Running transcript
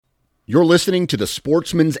You're listening to the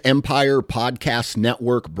Sportsman's Empire Podcast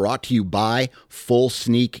Network, brought to you by Full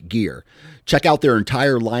Sneak Gear. Check out their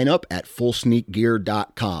entire lineup at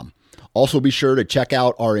fullsneakgear.com. Also be sure to check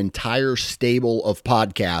out our entire stable of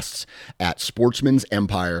podcasts at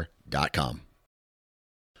sportsmansempire.com.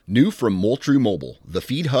 New from Moultrie Mobile, the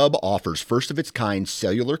Feed Hub offers first-of-its-kind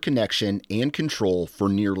cellular connection and control for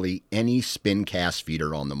nearly any spin cast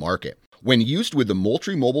feeder on the market. When used with the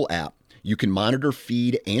Moultrie Mobile app, you can monitor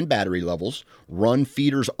feed and battery levels, run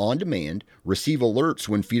feeders on demand, receive alerts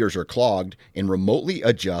when feeders are clogged, and remotely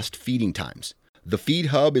adjust feeding times. The Feed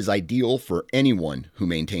Hub is ideal for anyone who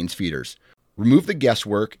maintains feeders. Remove the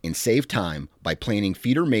guesswork and save time by planning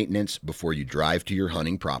feeder maintenance before you drive to your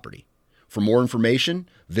hunting property. For more information,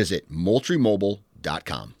 visit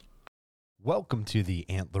moultriemobile.com. Welcome to the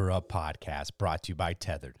Antler Up podcast, brought to you by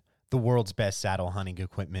Tethered, the world's best saddle hunting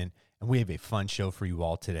equipment, and we have a fun show for you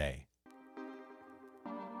all today.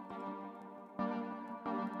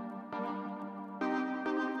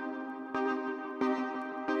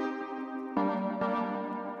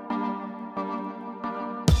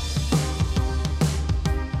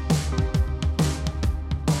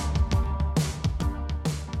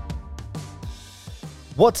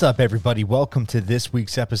 What's up, everybody? Welcome to this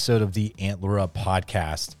week's episode of the Antler Up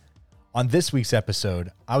podcast. On this week's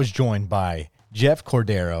episode, I was joined by Jeff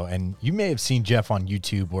Cordero, and you may have seen Jeff on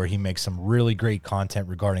YouTube where he makes some really great content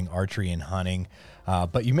regarding archery and hunting,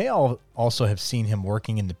 but you may also have seen him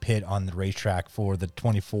working in the pit on the racetrack for the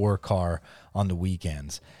 24 car on the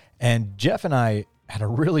weekends. And Jeff and I had a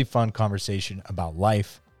really fun conversation about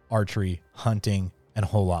life, archery, hunting, and a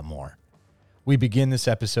whole lot more. We begin this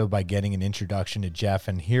episode by getting an introduction to Jeff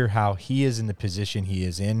and hear how he is in the position he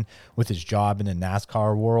is in with his job in the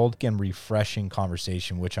NASCAR world. Again, refreshing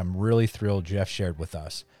conversation, which I'm really thrilled Jeff shared with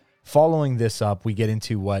us. Following this up, we get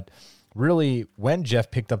into what really, when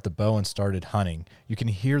Jeff picked up the bow and started hunting, you can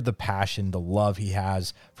hear the passion, the love he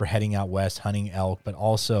has for heading out west, hunting elk, but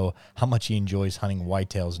also how much he enjoys hunting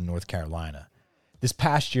whitetails in North Carolina. This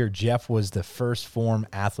past year, Jeff was the first form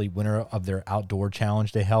athlete winner of their outdoor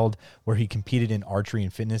challenge they held, where he competed in archery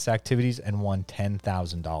and fitness activities and won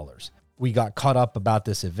 $10,000. We got caught up about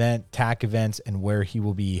this event, TAC events, and where he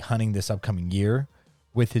will be hunting this upcoming year.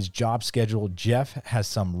 With his job schedule, Jeff has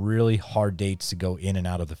some really hard dates to go in and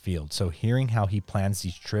out of the field, so hearing how he plans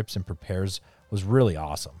these trips and prepares was really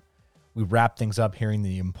awesome. We wrapped things up hearing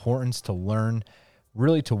the importance to learn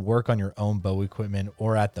really to work on your own bow equipment,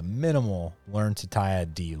 or at the minimal, learn to tie a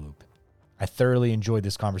D-loop. I thoroughly enjoyed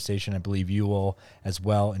this conversation. I believe you will as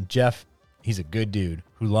well. And Jeff, he's a good dude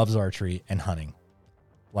who loves archery and hunting.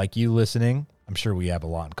 Like you listening, I'm sure we have a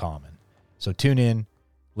lot in common. So tune in,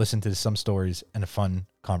 listen to some stories, and a fun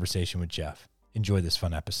conversation with Jeff. Enjoy this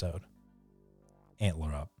fun episode.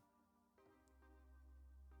 Antler Up.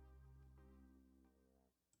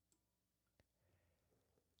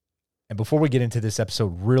 And before we get into this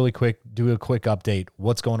episode, really quick, do a quick update.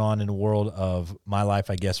 What's going on in the world of my life,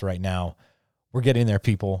 I guess, right now? We're getting there,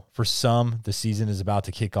 people. For some, the season is about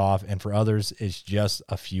to kick off, and for others, it's just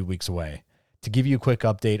a few weeks away. To give you a quick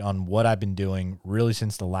update on what I've been doing, really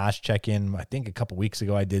since the last check-in, I think a couple weeks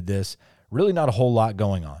ago I did this, really not a whole lot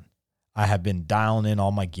going on. I have been dialing in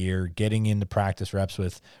all my gear, getting into practice reps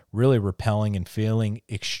with really rappelling and feeling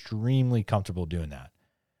extremely comfortable doing that.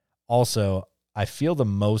 Also, I feel the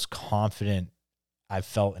most confident I've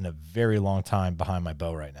felt in a very long time behind my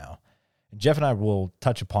bow right now. And Jeff and I will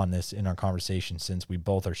touch upon this in our conversation since we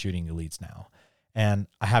both are shooting elites now. And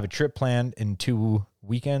I have a trip planned in 2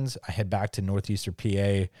 weekends. I head back to northeastern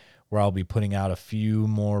PA where I'll be putting out a few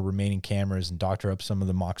more remaining cameras and doctor up some of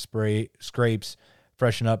the mock scrapes,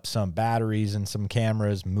 freshen up some batteries and some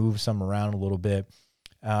cameras, move some around a little bit.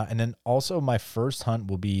 And then also my first hunt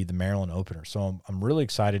will be the Maryland opener. So I'm really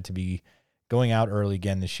excited to be going out early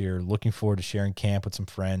again this year, looking forward to sharing camp with some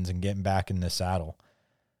friends and getting back in the saddle.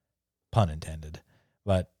 Pun intended.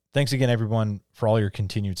 But thanks again, everyone, for all your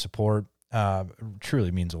continued support.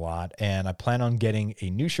 Truly means a lot. And I plan on getting a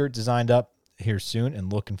new shirt designed up here soon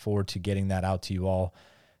and looking forward to getting that out to you all.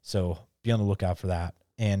 So be on the lookout for that.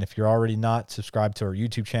 And if you're already not subscribed to our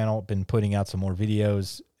YouTube channel, been putting out some more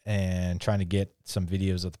videos and trying to get some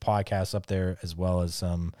videos of the podcast up there, as well as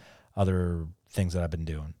some other things that I've been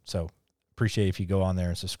doing. So appreciate if you go on there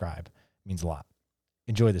and subscribe. It means a lot.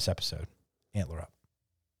 Enjoy this episode. Antler Up.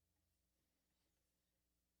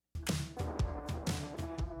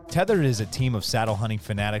 Tethered is a team of saddle hunting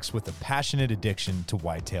fanatics with a passionate addiction to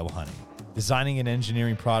whitetail hunting. Designing and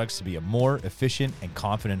engineering products to be a more efficient and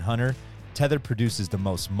confident hunter, Tethered produces the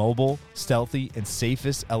most mobile, stealthy, and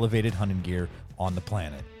safest elevated hunting gear on the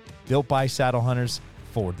planet. Built by saddle hunters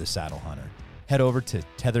for the saddle hunter. Head over to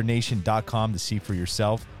tethernation.com to see for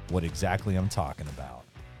yourself what exactly I'm talking about.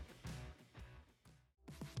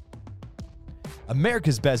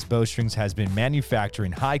 America's Best Bowstrings has been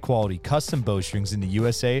manufacturing high-quality custom bowstrings in the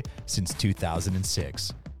USA since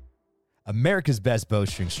 2006. America's Best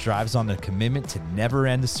Bowstring strives on the commitment to never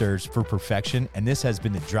end the search for perfection, and this has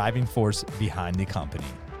been the driving force behind the company.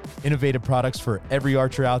 Innovative products for every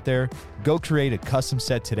archer out there. Go create a custom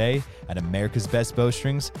set today at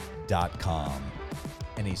americasbestbowstrings.com.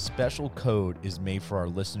 And a special code is made for our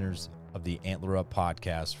listeners of the Antler Up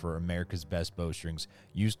podcast for America's Best Bowstrings.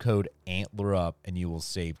 Use code Antler Up and you will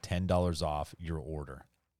save $10 off your order.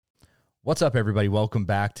 What's up, everybody? Welcome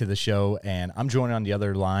back to the show, and I'm joined on the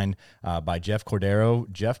other line by Jeff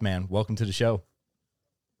Cordero. Jeff, man, welcome to the show.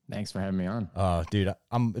 Thanks for having me on. Dude,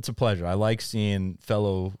 it's a pleasure. I like seeing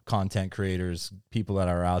fellow content creators, people that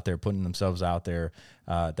are out there putting themselves out there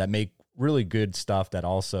that make really good stuff that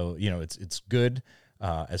also, it's good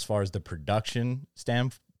as far as the production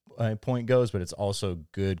standpoint goes, but it's also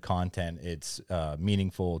good content. It's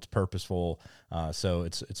meaningful, it's purposeful. So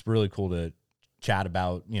it's really cool to chat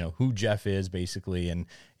about, who Jeff is basically.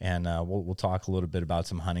 And we'll talk a little bit about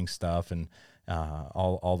some hunting stuff and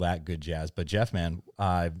all that good jazz. But Jeff, man,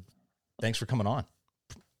 thanks for coming on.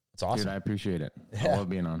 It's awesome. Dude, I appreciate it. I love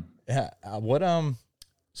being on. Yeah.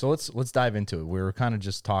 So let's dive into it. We were kind of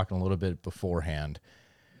just talking a little bit beforehand.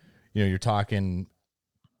 You're talking,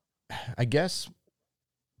 I guess,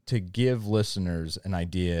 to give listeners an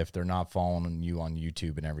idea if they're not following you on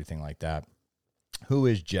YouTube and everything like that. Who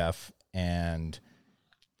is Jeff? And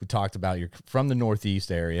we talked about you're from the Northeast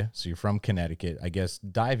area, so you're from Connecticut. I guess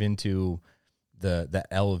dive into the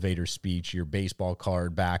elevator speech, your baseball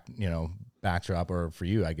card backdrop, or for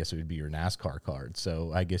you, I guess it would be your NASCAR card.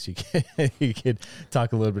 So I guess you could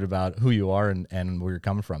talk a little bit about who you are and where you're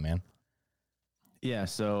coming from, man. Yeah,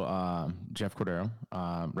 so Jeff Cordero.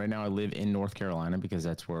 Right now I live in North Carolina because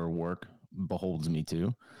that's where work beholds me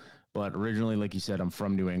to. But originally, like you said, I'm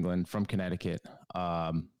from New England, from Connecticut.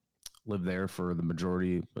 Lived there for the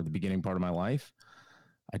majority of the beginning part of my life.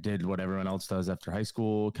 I did what everyone else does after high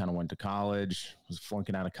school, kind of went to college, was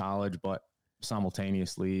flunking out of college, but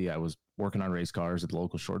simultaneously I was working on race cars at the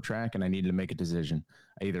local short track, and I needed to make a decision.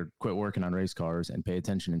 I either quit working on race cars and pay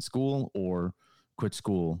attention in school, or quit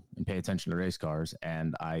school and pay attention to race cars.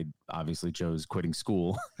 And I obviously chose quitting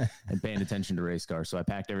school and paying attention to race cars. So I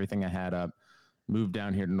packed everything I had up, moved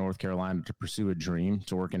down here to North Carolina to pursue a dream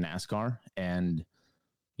to work in NASCAR, and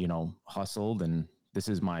hustled, and this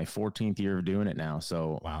is my 14th year of doing it now.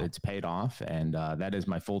 So wow. It's paid off. And that is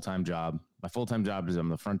my full-time job. My full-time job is I'm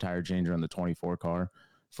the front tire changer on the 24 car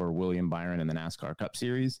for William Byron in the NASCAR Cup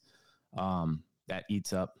Series. That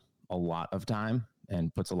eats up a lot of time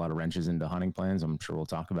and puts a lot of wrenches into hunting plans. I'm sure we'll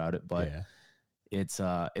talk about it, but yeah. It's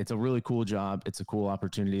a really cool job. It's a cool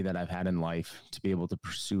opportunity that I've had in life to be able to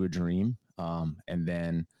pursue a dream. And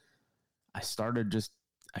then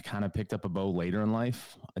I kind of picked up a bow later in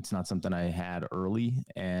life. It's not something I had early.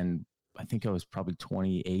 And I think I was probably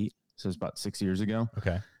 28. So it's about 6 years ago.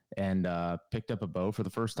 Okay. And picked up a bow for the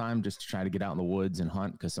first time just to try to get out in the woods and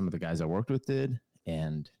hunt because some of the guys I worked with did.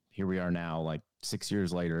 And here we are now, like 6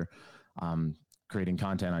 years later, creating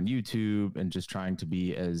content on YouTube and just trying to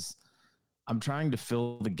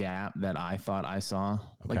fill the gap that I thought I saw.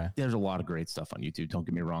 Okay. Like there's a lot of great stuff on YouTube. Don't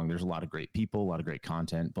get me wrong. There's a lot of great people, a lot of great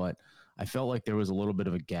content, but I felt like there was a little bit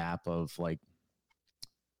of a gap of like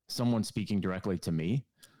someone speaking directly to me.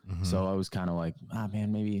 Mm-hmm. So I was kind of like,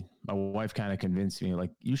 man, maybe my wife kind of convinced me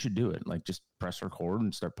like, you should do it. Like just press record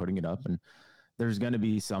and start putting it up. And there's going to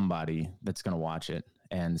be somebody that's going to watch it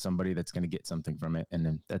and somebody that's going to get something from it. And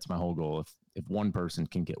then that's my whole goal. If one person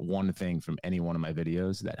can get one thing from any one of my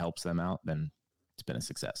videos that helps them out, then it's been a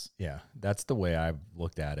success. Yeah. That's the way I've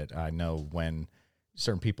looked at it. I know when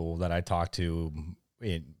certain people that I talk to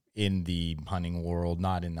in the hunting world,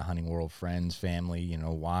 not in the hunting world, friends, family,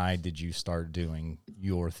 why did you start doing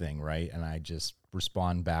your thing? Right. And I just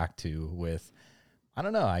respond back with, I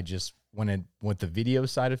don't know. I just, with the video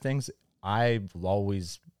side of things, I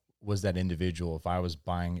always was that individual. If I was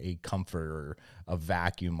buying a comfort or a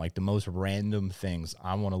vacuum, like the most random things,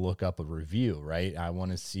 I want to look up a review, right? I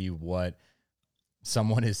want to see what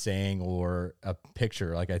someone is saying or a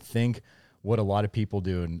picture. Like I think what a lot of people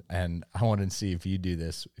do, and I want to see if you do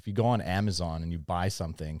this. If you go on Amazon and you buy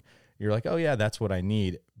something, you're like, oh yeah, that's what I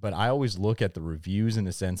need. But I always look at the reviews in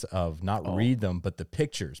the sense of not read them, but the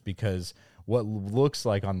pictures, because what looks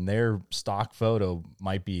like on their stock photo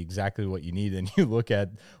might be exactly what you need. And you look at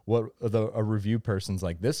what a review person's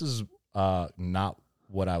like, this is not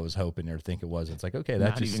what I was hoping or think it was. It's like, okay, that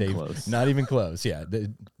Not just even saved, close. not even close. Yeah.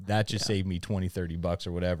 That just saved me 20, 30 bucks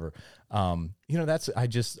or whatever. You know, I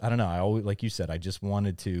don't know. I always, like you said, I just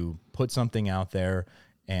wanted to put something out there,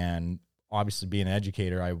 and obviously being an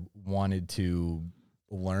educator, I wanted to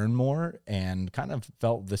learn more, and kind of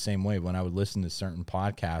felt the same way when I would listen to certain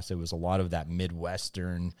podcasts. It was a lot of that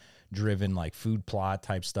Midwestern driven, like food plot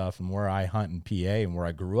type stuff. And where I hunt in PA and where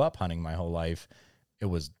I grew up hunting my whole life, it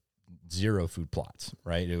was zero food plots,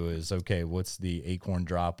 right? It was, okay, what's the acorn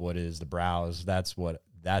drop? What is the browse?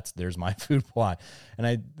 There's my food plot.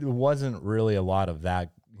 And there wasn't really a lot of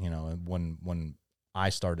that, you know, when I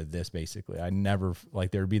started this, basically. I never,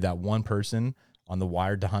 like, there'd be that one person on the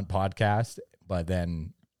Wired to Hunt podcast, but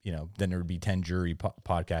then, you know, then there would be 10 jury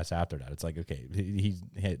podcasts after that. It's like, okay,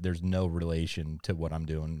 there's no relation to what I'm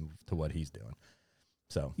doing to what he's doing.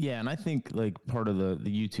 So, Yeah. And I think like part of the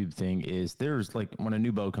YouTube thing is there's like when a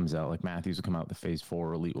new bow comes out, like Matthews will come out with the Phase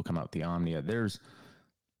 4, Elite will come out with the Omnia.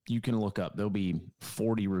 You can look up, there'll be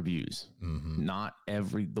 40 reviews. Not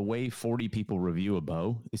the way 40 people review a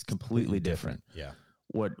bow is completely different. Yeah.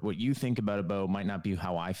 What you think about a bow might not be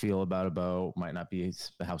how I feel about a bow, might not be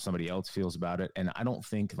how somebody else feels about it. And I don't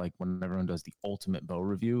think, like, when everyone does the ultimate bow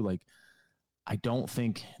review, like, I don't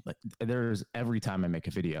think, like, there's, every time I make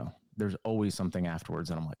a video, there's always something afterwards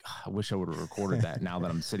and I'm like, I wish I would have recorded that now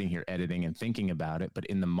that I'm sitting here editing and thinking about it. But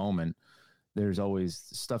in the moment, there's always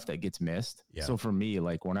stuff that gets missed. Yeah. So for me,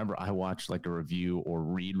 like, whenever I watch like a review or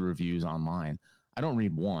read reviews online, I don't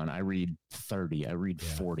read one, I read 30, I read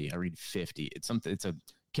 40, I read 50. It's a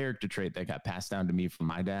character trait that got passed down to me from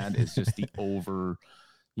my dad. Is just the over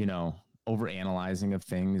analyzing of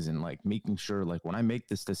things, and like making sure, like, when I make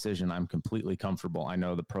this decision, I'm completely comfortable. I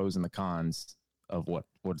know the pros and the cons of what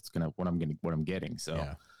I'm getting. So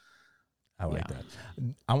yeah. I like that.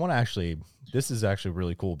 I want to actually, this is actually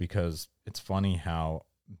really cool, because it's funny how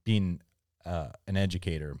being an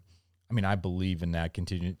educator, I mean, I believe in that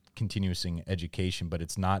continuous education, but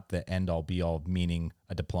it's not the end all be all of meaning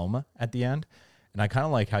a diploma at the end. And I kind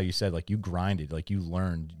of like how you said, like, you grinded, like, you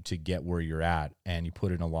learned to get where you're at, and you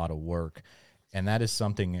put in a lot of work. And that is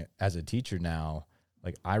something, as a teacher now,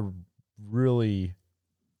 like, I really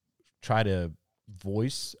try to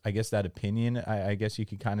voice, I guess, that opinion, I guess you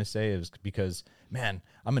could kind of say, is because, man,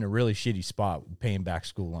 I'm in a really shitty spot paying back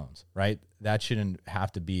school loans, right? That shouldn't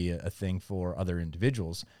have to be a thing for other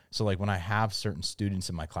individuals. So, like, when I have certain students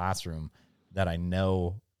in my classroom that I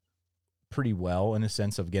know pretty well, in a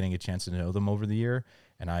sense of getting a chance to know them over the year,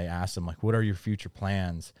 and I ask them, like, what are your future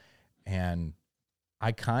plans? And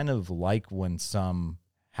I kind of like when some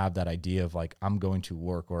have that idea of, like, I'm going to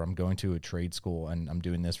work, or I'm going to a trade school and I'm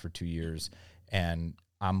doing this for 2 years. And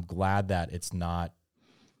I'm glad that it's not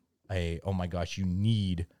oh my gosh, you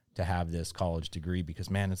need to have this college degree, because,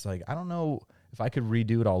 man, it's like, I don't know if I could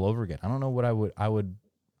redo it all over again. I don't know what I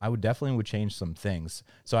would definitely would change some things.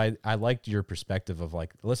 So I liked your perspective of,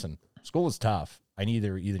 like, listen, school is tough. I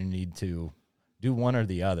either need to do one or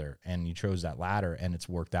the other. And you chose that latter, and it's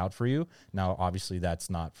worked out for you. Now, obviously that's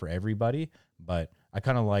not for everybody, but I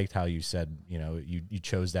kind of liked how you said, you know, you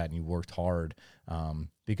chose that and you worked hard,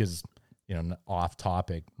 because, you know, off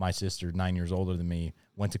topic, my sister, 9 years older than me,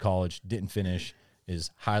 went to college, didn't finish, is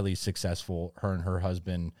highly successful. Her and her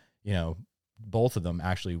husband, you know, both of them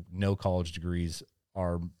actually no college degrees,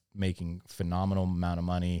 are making phenomenal amount of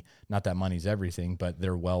money. Not that money's everything, but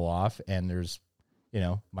they're well off. And there's, you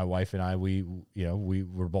know, my wife and I, we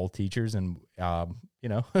were both teachers, and, you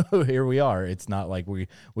know, here we are. It's not like we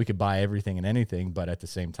could buy everything and anything, but at the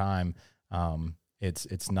same time,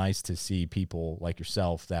 it's nice to see people like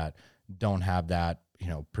yourself that don't have that, you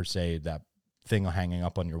know, per se, that thing hanging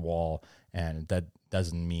up on your wall, and that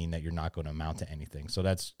doesn't mean that you're not going to amount to anything. So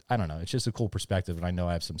that's, I don't know, it's just a cool perspective. And I know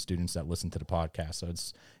I have some students that listen to the podcast, so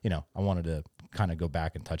it's, you know, I wanted to kind of go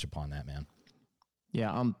back and touch upon that, man.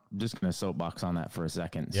 Yeah, I'm just going to soapbox on that for a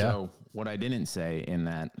second. Yeah. So what I didn't say in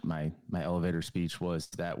that my elevator speech was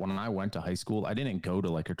that when I went to high school, I didn't go to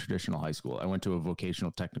like a traditional high school. I went to a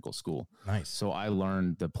vocational technical school. Nice. So I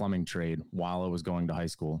learned the plumbing trade while I was going to high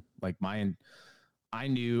school. Like I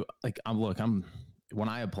knew, like, when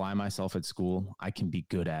I apply myself at school, I can be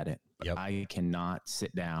good at it. But Yep. I cannot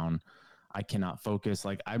sit down. I cannot focus.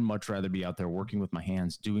 Like, I'd much rather be out there working with my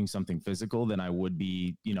hands, doing something physical, than I would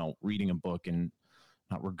be, you know, reading a book and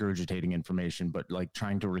not regurgitating information, but like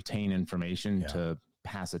trying to retain information to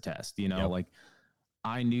pass a test, you know. Like,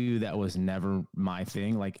 I knew that was never my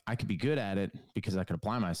thing. Like, I could be good at it because I could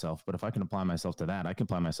apply myself, but if I can apply myself to that, I can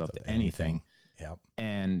apply myself to anything. Yep.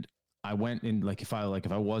 And I went in, like, if I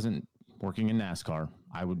wasn't working in NASCAR,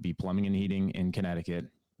 I would be plumbing and heating in Connecticut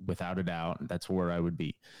without a doubt. That's where I would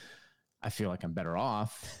be. I feel like I'm better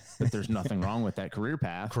off, but there's nothing wrong with that career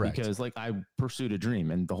path. Correct. Because like I pursued a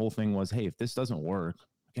dream, and the whole thing was, hey, if this doesn't work,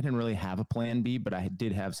 I didn't really have a plan B, but I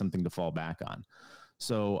did have something to fall back on.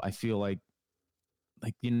 So I feel like,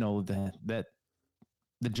 that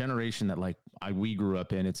the generation that we grew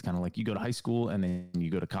up in, it's kind of like you go to high school and then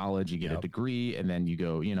you go to college, you get a degree, and then you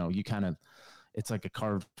go, you kind of, it's like a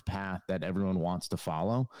carved path that everyone wants to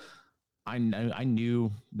follow. I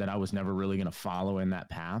knew that I was never really going to follow in that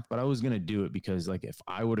path, but I was going to do it because like, if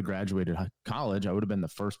I would have graduated college, I would have been the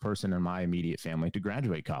first person in my immediate family to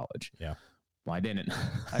graduate college. Yeah. Well, I didn't.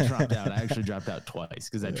 I dropped out. I actually dropped out twice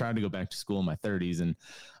because I tried to go back to school in my 30s, and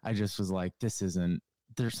I just was like,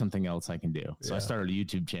 there's something else I can do. So I started a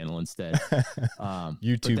YouTube channel instead.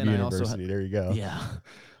 YouTube University. There you go. Yeah.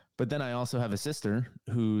 But then I also have a sister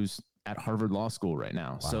who's at Harvard Law School right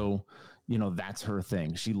now. Wow. So, that's her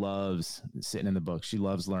thing. She loves sitting in the book. She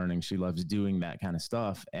loves learning. She loves doing that kind of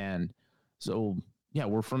stuff. And so, yeah,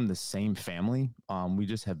 we're from the same family. We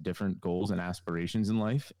just have different goals and aspirations in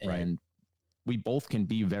life. And we both can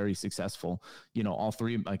be very successful. All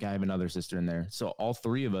three, like I have another sister in there. So all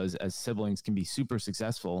three of us as siblings can be super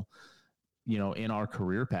successful, in our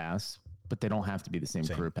career paths, but they don't have to be the same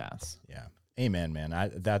career paths. Yeah. Amen,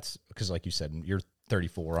 man. That's because like you said, you're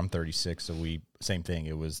 34, I'm 36. So same thing.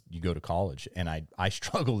 It was, you go to college, and I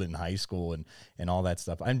struggled in high school and all that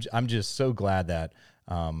stuff. I'm just so glad that,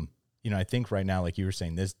 I think right now, like you were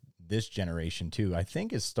saying, this generation too, I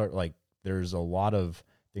think there's a lot of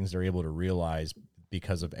things they're able to realize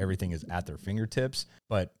because of everything is at their fingertips.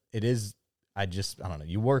 But it is, I don't know,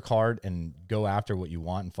 you work hard and go after what you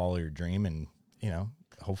want and follow your dream, and,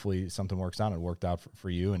 hopefully something works out. It worked out for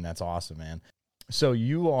you, and that's awesome, man. So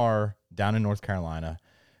you are down in North Carolina.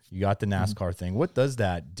 You got the NASCAR thing. What does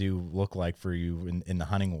that look like for you in the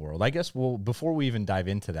hunting world? I guess, before we even dive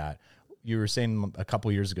into that, you were saying a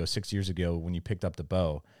couple years ago, 6 years ago, when you picked up the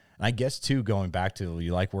bow, and I guess too, going back to,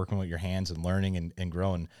 you like working with your hands and learning and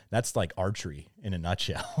growing. That's like archery in a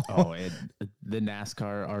nutshell. The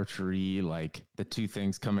NASCAR archery, like the two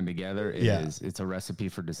things coming together it's a recipe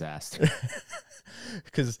for disaster.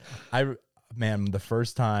 Because the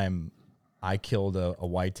first time I killed a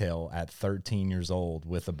whitetail at 13 years old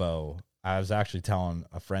with a bow, I was actually telling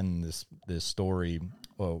a friend this story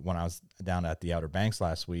when I was down at the Outer Banks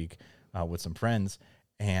last week with some friends,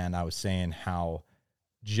 and I was saying how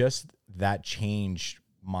just that changed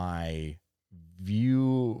my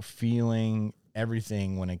view, feeling,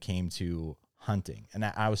 everything when it came to hunting. And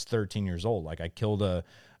I was 13 years old. Like I killed a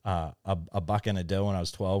buck and a doe when I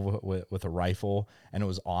was 12 with a rifle, and it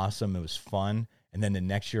was awesome. It was fun. And then the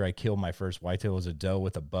next year I killed my first whitetail as a doe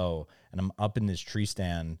with a bow, and I'm up in this tree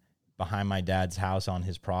stand behind my dad's house on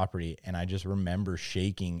his property. And I just remember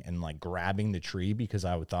shaking and like grabbing the tree because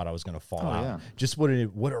I thought I was going to fall out. Yeah. Just what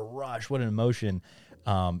a rush, what an emotion.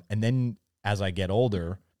 And then as I get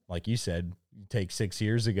older, like you said, you take 6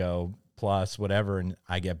 years ago plus whatever, and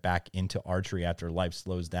I get back into archery after life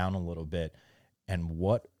slows down a little bit, and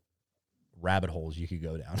what rabbit holes you could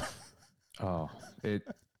go down. It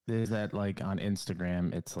is that, like on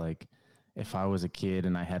Instagram, it's like, if I was a kid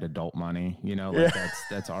and I had adult money,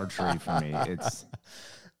 that's archery for me.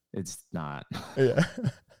 It's not. Yeah.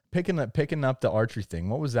 Picking up the archery thing,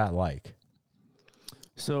 what was that like?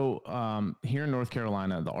 So here in North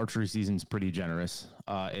Carolina, the archery season's pretty generous.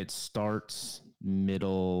 It starts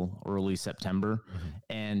early September,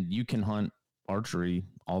 and you can hunt archery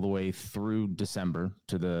all the way through December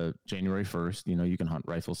to the January 1st. You can hunt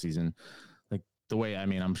rifle season. Like the way,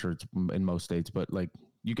 I'm sure it's in most states, but like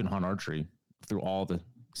you can hunt archery through all the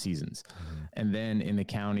seasons. And then in the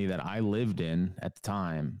county that I lived in at the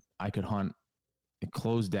time, I could hunt. It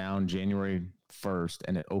closed down January 1st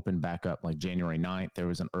and it opened back up like January 9th. There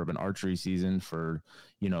was an urban archery season for,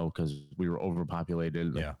 because we were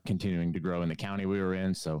overpopulated, continuing to grow in the county we were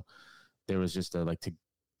in. So there was just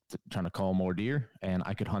trying to call more deer, and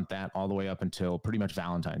I could hunt that all the way up until pretty much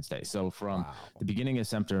Valentine's Day. So from the beginning of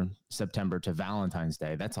September to Valentine's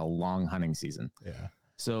Day, that's a long hunting season. Yeah.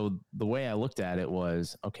 So the way I looked at it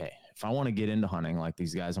was, okay, if I want to get into hunting like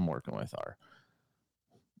these guys I'm working with are,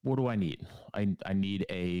 what do I need? I need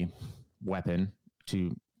a weapon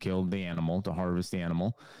to kill the animal, to harvest the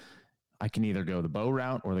animal. I can either go the bow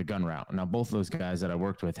route or the gun route. Now, both of those guys that I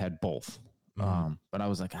worked with had both. But I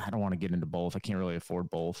was like, I don't want to get into both. I can't really afford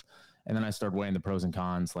both. And then I started weighing the pros and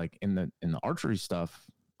cons. Like in the archery stuff,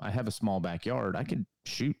 I have a small backyard. I could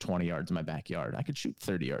shoot 20 yards in my backyard. I could shoot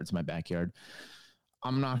 30 yards in my backyard.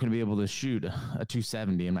 I'm not going to be able to shoot a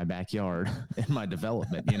 270 in my backyard in my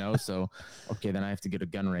development, So, okay, then I have to get a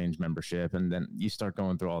gun range membership. And then you start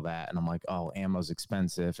going through all that. And I'm like, oh, ammo's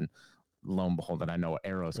expensive. And lo and behold, that I know what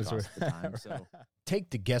arrows cost at the time. So take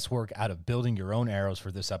the guesswork out of building your own arrows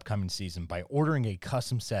for this upcoming season by ordering a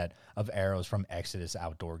custom set of arrows from Exodus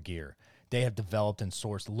Outdoor Gear. They have developed and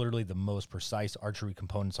sourced literally the most precise archery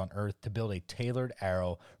components on earth to build a tailored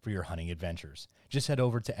arrow for your hunting adventures. Just head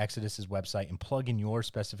over to Exodus's website and plug in your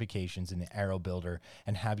specifications in the arrow builder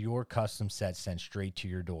and have your custom set sent straight to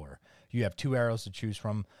your door. You have 2 arrows to choose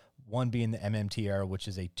from, one being the MMT arrow, which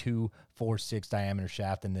is a 246 diameter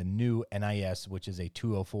shaft, and the new NIS, which is a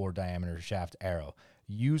 204 diameter shaft arrow.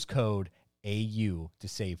 Use code AU to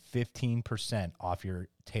save 15% off your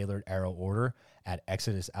tailored arrow order at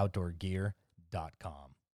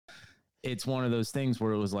ExodusOutdoorGear.com. it's one of those things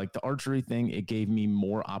where it was like the archery thing, it gave me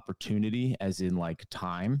more opportunity as in like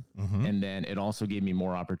time. And then it also gave me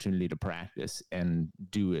more opportunity to practice and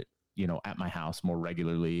do it, you know, at my house more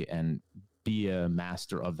regularly and be a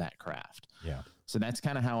master of that craft. Yeah. So that's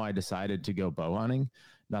kind of how I decided to go bow hunting.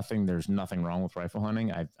 There's nothing wrong with rifle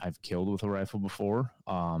hunting. I've killed with a rifle before.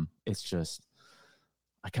 It's just,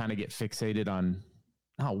 I kind of get fixated on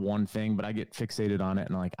not one thing, but I get fixated on it.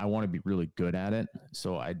 And like, I want to be really good at it.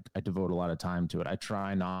 So I devote a lot of time to it. I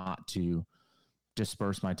try not to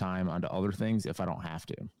disperse my time onto other things if I don't have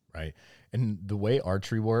to. Right. And the way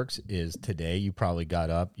archery works is today you probably got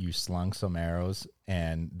up, you slung some arrows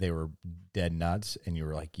and they were dead nuts and you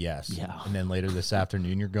were like, yes. Yeah. And then later this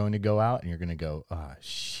afternoon, you're going to go out and you're going to go, oh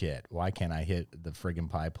shit, why can't I hit the friggin'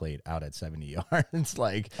 pie plate out at 70 yards? It's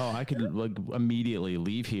like, oh, I could like immediately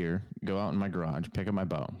leave here, go out in my garage, pick up my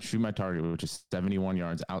bow, shoot my target, which is 71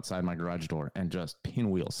 yards outside my garage door, and just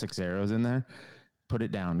pinwheel 6 arrows in there. Put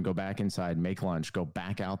it down, go back inside, make lunch, go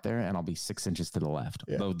back out there, and I'll be 6 inches to the left.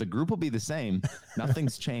 Yeah. The group will be the same.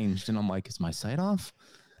 Nothing's changed. And I'm like, is my sight off?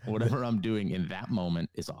 Whatever I'm doing in that moment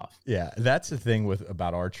is off. Yeah, that's the thing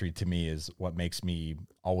about archery to me is what makes me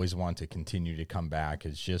always want to continue to come back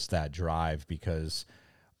is just that drive, because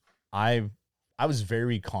I was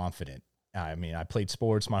very confident. I mean, I played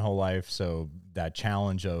sports my whole life, so that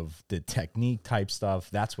challenge of the technique type stuff,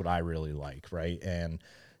 that's what I really like, right? And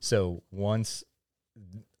so once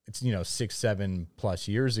it's, 6-7+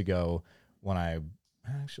 years ago when it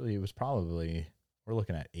was probably, we're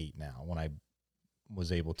looking at 8 now, when I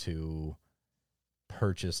was able to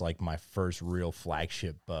purchase like my first real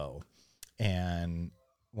flagship bow. And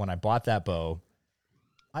when I bought that bow,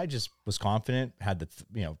 I just was confident, had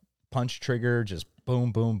the, punch trigger, just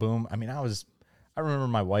boom, boom, boom. I mean, I remember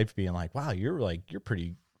my wife being like, wow, you're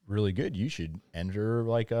really good. You should enter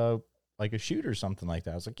like a shoot or something like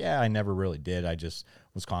that. I was like, yeah, I never really did. I just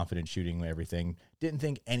was confident shooting everything. Didn't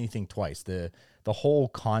think anything twice. The whole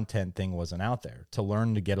content thing wasn't out there to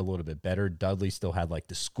learn to get a little bit better. Dudley still had like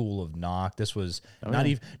the School of Knock. This was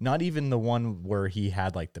not even the one where he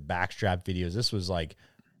had like the backstrap videos. This was like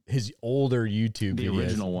his older YouTube videos.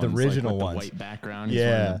 Original ones, the original like ones. The white background.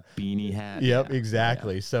 Yeah. Beanie hat. Yep, Yeah.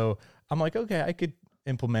 exactly. Yeah. So I'm like, okay, I could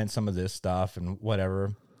implement some of this stuff and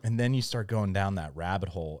whatever. And then you start going down that rabbit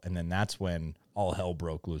hole. And then that's when all hell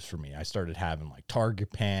broke loose for me. I started having like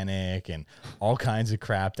target panic and all kinds of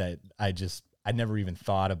crap that I never even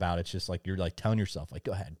thought about. It's just like, you're like telling yourself, like,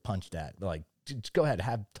 go ahead, punch that. Like, just go ahead,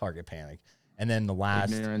 have target panic. And then the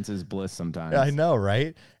last... Ignorance is bliss sometimes. I know,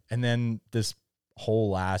 right? And then this whole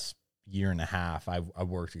last year and a half, I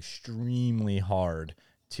worked extremely hard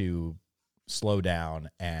to slow down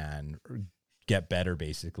and get better,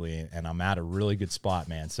 basically, and I'm at a really good spot,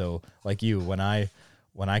 man. So like you, when I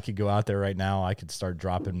could go out there right now, I could start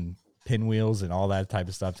dropping pinwheels and all that type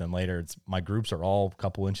of stuff. Then later, my groups are all a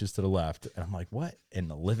couple inches to the left, and I'm like, what in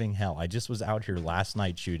the living hell? I just was out here last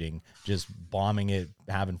night shooting, just bombing it,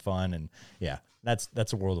 having fun, and yeah,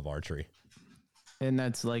 that's a world of archery. And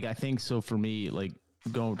that's like, I think so for me, like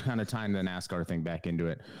going kind of tying the NASCAR thing back into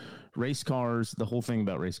it. Race cars, the whole thing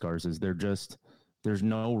about race cars is there's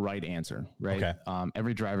no right answer, right? Okay.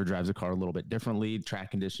 Every driver drives a car a little bit differently.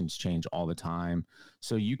 Track conditions change all the time.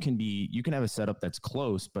 So you can have a setup that's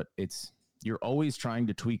close, but you're always trying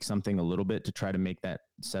to tweak something a little bit to try to make that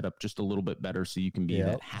setup just a little bit better. So you can be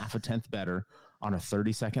that half a tenth better on a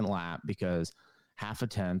 30-second lap, because half a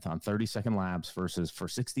tenth on 30-second laps versus for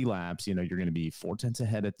 60 laps, you're going to be 4/10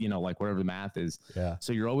 ahead at, like whatever the math is. Yeah.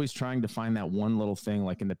 So you're always trying to find that one little thing.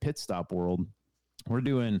 Like in the pit stop world, we're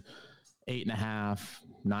doing 8.5,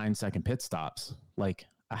 9-second pit stops. Like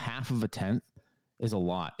a half of a tenth is a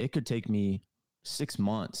lot. It could take me 6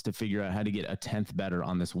 months to figure out how to get a tenth better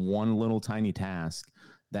on this one little tiny task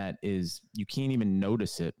that is, you can't even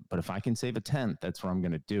notice it. But if I can save a tenth, that's where I'm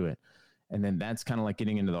going to do it. And then that's kind of like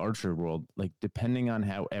getting into the archery world. Like depending on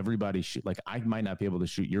how everybody shoot, like I might not be able to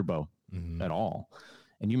shoot your bow at all.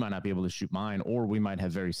 And you might not be able to shoot mine, or we might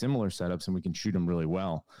have very similar setups and we can shoot them really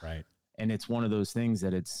well. Right. And it's one of those things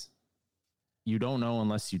that you don't know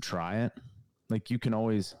unless you try it. Like you can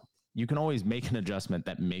always make an adjustment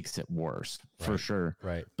that makes it worse for sure.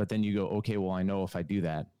 Right. But then you go, okay, well, I know if I do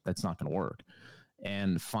that, that's not going to work.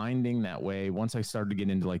 And finding that way, once I started to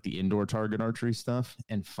get into like the indoor target archery stuff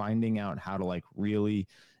and finding out how to like really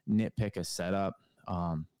nitpick a setup,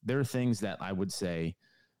 there are things that I would say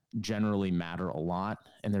generally matter a lot.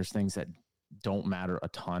 And there's things that don't matter a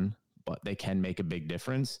ton, but they can make a big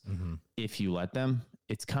difference if you let them.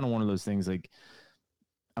 It's kind of one of those things like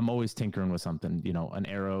I'm always tinkering with something, you know, an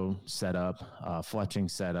arrow setup,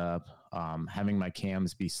 fletching setup, having my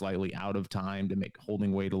cams be slightly out of time to make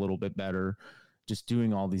holding weight a little bit better. Just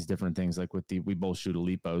doing all these different things, like we both shoot a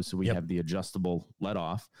lipo, so we have the adjustable let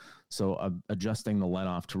off. So adjusting the let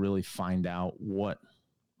off to really find out what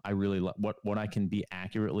I can be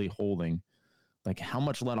accurately holding, like how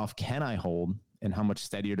much let off can I hold and how much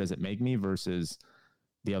steadier does it make me versus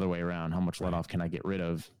the other way around. How much let off can I get rid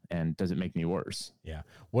of and does it make me worse? Yeah.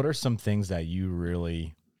 What are some things that you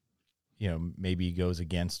really, you know, maybe goes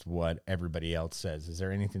against what everybody else says? Is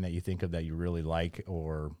there anything that you think of that you really like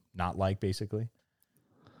or not like, basically?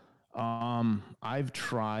 I've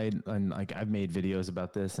tried, and like I've made videos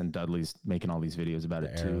about this, and Dudley's making all these videos about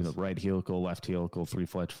it too. The right helical, left helical,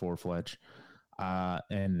 3-fletch, 4-fletch.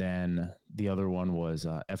 And then the other one was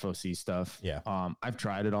FOC stuff. Yeah. I've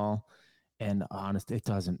tried it all, and honestly, it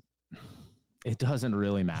doesn't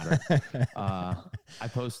really matter. I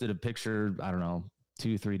posted a picture, I don't know,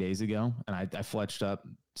 2-3 days ago, and I fletched up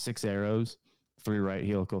 6 arrows, 3 right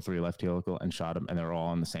helical, 3 left helical, and shot them, and they're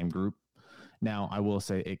all in the same group. Now, I will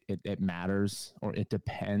say it matters, or it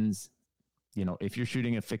depends. You know, if you're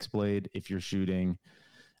shooting a fixed blade, if you're shooting,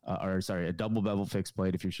 a double bevel fixed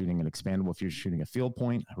blade, if you're shooting an expandable, if you're shooting a field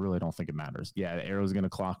point, I really don't think it matters. Yeah, the arrow is going to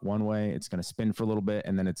clock one way, it's going to spin for a little bit,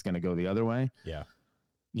 and then it's going to go the other way. Yeah.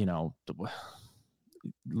 You know,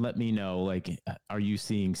 let me know, like, are you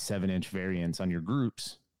seeing 7-inch variance on your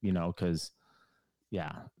groups? You know, because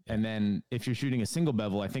yeah. And then if you're shooting a single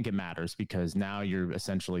bevel, I think it matters because now you're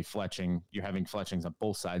essentially fletching. You're having fletchings on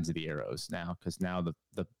both sides of the arrows now, because now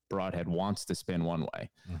the broadhead wants to spin one way.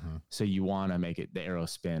 So you want to make the arrow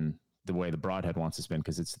spin the way the broadhead wants to spin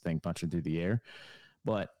because it's the thing punching through the air.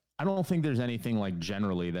 But I don't think there's anything like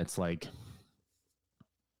generally that's like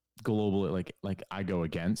globally like I go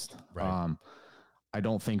against. Right. I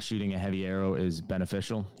don't think shooting a heavy arrow is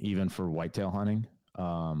beneficial even for whitetail hunting.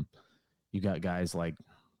 You got guys like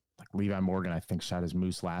Levi Morgan, I think, shot his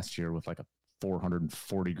moose last year with like a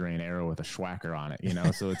 440 grain arrow with a schwacker on it, you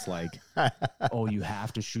know? So it's like, oh, you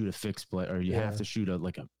have to shoot a fixed blade, or you have to shoot a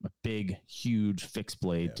big, huge fixed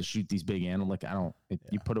blade to shoot these big animals. Like,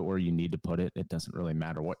 you put it where you need to put it. It doesn't really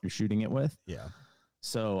matter what you're shooting it with. Yeah.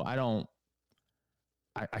 So I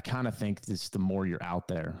kind of think this, the more you're out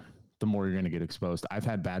there, the more you're going to get exposed. I've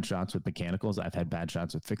had bad shots with mechanicals. I've had bad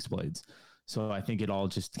shots with fixed blades. So I think it all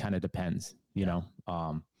just kind of depends, you know.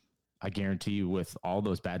 I guarantee you with all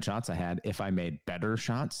those bad shots I had, if I made better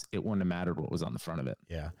shots, it wouldn't have mattered what was on the front of it.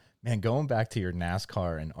 Yeah, man, going back to your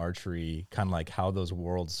NASCAR and archery, kind of like how those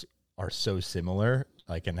worlds are so similar,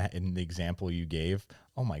 like in the example you gave,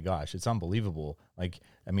 oh my gosh, it's unbelievable. Like,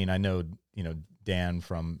 I mean, I know, you know, Dan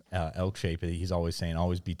from Elk Shape, he's always saying,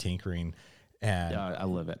 always be tinkering. And yeah, I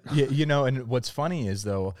love it. Yeah, you know, and what's funny is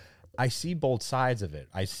though, I see both sides of it.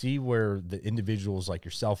 I see where the individuals like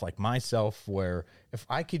yourself, like myself, where if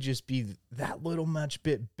I could just be that little much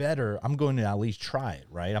bit better, I'm going to at least try it,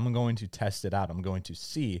 right? I'm going to test it out. I'm going to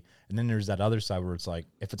see. And then there's that other side where it's like,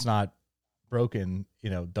 if it's not broken, you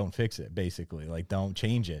know, don't fix it, basically. Like, don't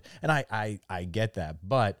change it. And I get that,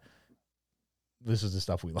 but this is the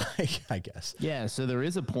stuff we like, I guess. Yeah, so there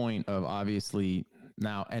is a point of obviously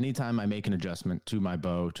now anytime I make an adjustment to my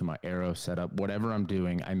bow, to my arrow setup, whatever I'm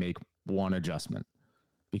doing, I make one adjustment.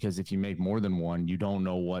 Because if you make more than one, you don't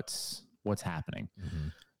know what's happening.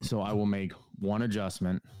 So I will make one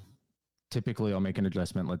adjustment. Typically, I'll make an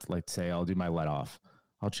adjustment. Let's say I'll do my let off.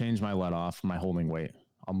 I'll change my let off, my holding weight.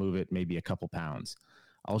 I'll move it maybe a couple pounds.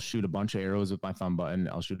 I'll shoot a bunch of arrows with my thumb button.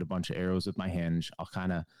 I'll shoot a bunch of arrows with my hinge. I'll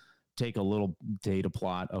kind of take a little data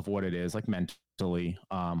plot of what it is, like mentally,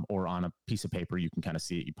 or on a piece of paper. You can kind of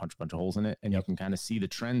see it. You punch a bunch of holes in it, and you can kind of see the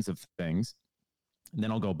trends of things. And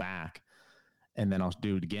then I'll go back, and then I'll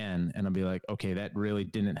do it again, and I'll be like, okay, that really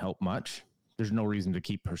didn't help much. There's no reason to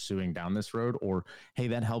keep pursuing down this road. Or, hey,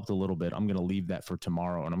 that helped a little bit. I'm going to leave that for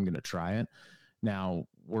tomorrow, and I'm going to try it. Now,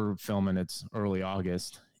 we're filming, it's early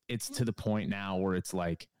August. It's to the point now where it's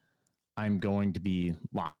like, I'm going to be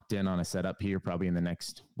locked in on a setup here probably in the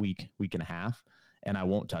next week and a half, and I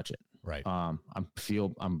won't touch it. Right. I'm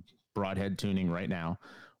broadhead tuning right now.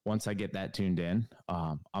 once I get that tuned in,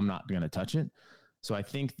 I'm not going to touch it. So I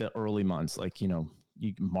think the early months, like,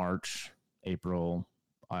 March, April,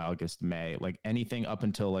 August, May, like anything up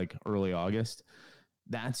until like early August,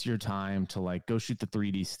 that's your time to like go shoot the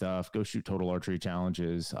 3D stuff, go shoot total archery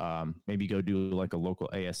challenges, maybe go do like a local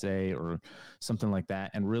ASA or something like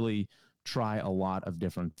that, and really try a lot of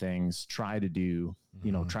different things. Try to do,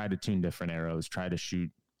 try to tune different arrows, try to shoot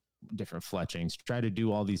different fletchings, try to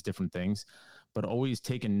do all these different things, but always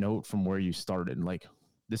take a note from where you started. Like,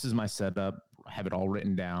 this is my setup, have it all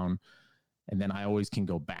written down. And then I always can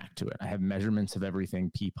go back to it. I have measurements of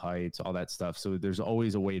everything, peep heights, all that stuff. So there's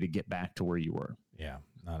always a way to get back to where you were. Yeah,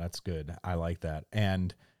 no, that's good. I like that.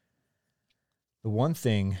 And the one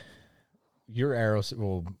thing, your arrow,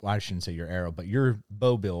 well, I shouldn't say your arrow, but your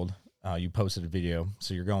bow build, you posted a video.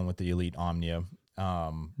 So you're going with the Elite Omnia.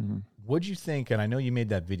 What'd you think? And I know you made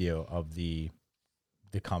that video of the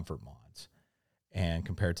comfort mods and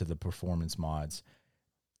compared to the performance mods.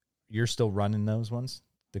 You're still running those ones?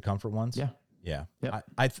 The comfort ones? Yeah. Yeah. Yep.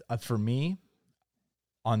 I for me,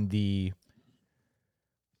 on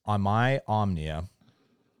my Omnia,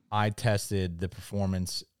 I tested the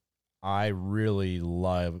performance. I really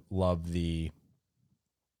love the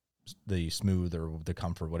smooth or the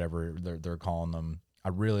comfort, whatever they're calling them. I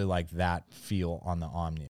really like that feel on the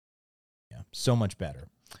Omnia. Yeah, so much better.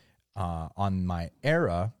 On my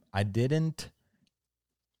Era, I didn't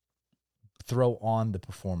throw on the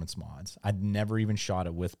performance mods. I'd never even shot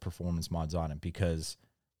it with performance mods on it because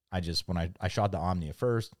when I shot the Omnia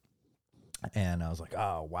first and I was like,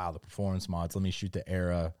 oh wow, the performance mods, let me shoot the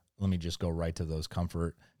Era. Let me just go right to those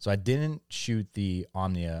comfort. So I didn't shoot the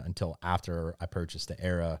Omnia until after I purchased the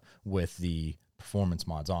Era with the performance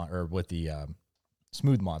mods on, or with the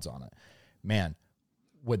smooth mods on it. Man,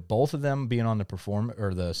 with both of them being on the perform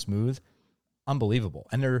or the smooth, unbelievable.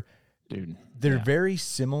 And they're very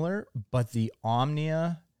similar, but the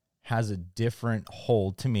Omnia has a different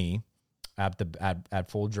hold to me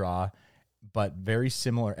at full draw, but very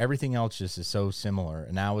similar. Everything else just is so similar.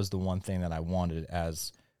 And that was the one thing that I wanted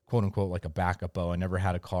as quote unquote like a backup bow. I never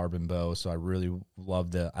had a carbon bow, so I really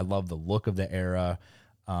love the look of the Era.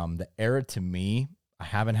 The Era, to me, I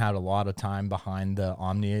haven't had a lot of time behind the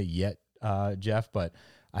Omnia yet, Jeff, but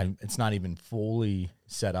it's not even fully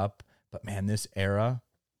set up. But man, this Era,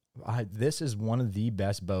 this is one of the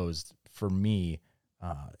best bows for me.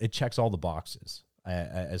 It checks all the boxes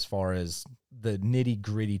as far as the nitty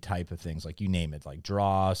gritty type of things, like you name it, like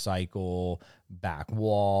draw, cycle, back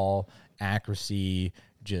wall, accuracy,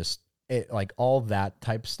 just it, like all that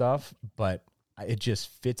type stuff. But it just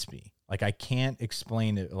fits me. Like I can't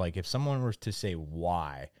explain it. Like if someone were to say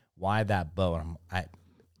why that bow,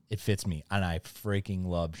 it fits me, and I freaking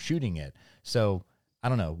love shooting it. So I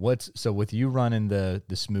don't know so with you running the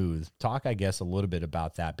smooth, talk, I guess, a little bit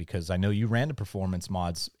about that, because I know you ran the performance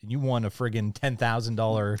mods. You won a friggin'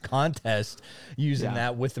 $10,000 contest using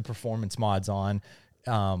that with the performance mods on.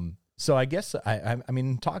 So I guess, I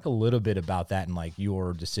mean, talk a little bit about that and like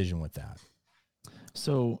your decision with that.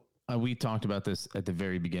 So we talked about this at the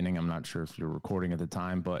very beginning. I'm not sure if you're recording at the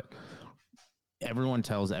time, but everyone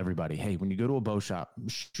tells everybody, hey, when you go to a bow shop,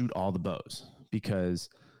 shoot all the bows, because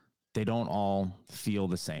they don't all feel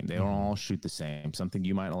the same. They don't all shoot the same. Something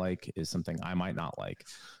you might like is something I might not like.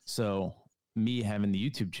 So me having the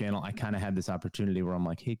YouTube channel, I kind of had this opportunity where I'm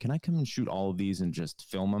like, hey, can I come and shoot all of these and just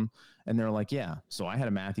film them? And they're like, yeah. So I had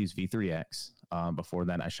a Matthews V3X. Before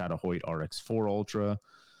that, I shot a Hoyt RX4 Ultra.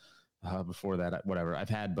 Before that, whatever. I've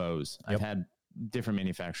had bows. Yep. I've had different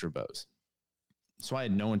manufacturer bows. So I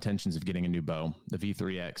had no intentions of getting a new bow. The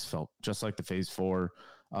V3X felt just like the Phase 4.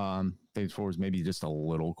 Phase 4 was maybe just a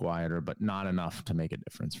little quieter, but not enough to make a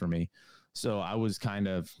difference for me. So I was kind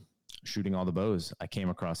of shooting all the bows. I came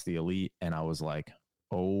across the Elite and I was like,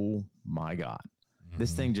 oh my God,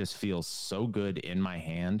 this thing just feels so good in my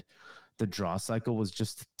hand. The draw cycle was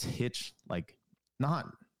just a titch, like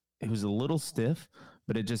it was a little stiff,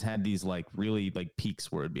 but it just had these like really like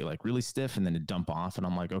peaks where it'd be like really stiff and then it'd dump off. And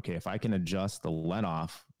I'm like, okay, if I can adjust the let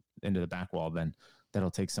off into the back wall, then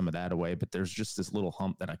that'll take some of that away. But there's just this little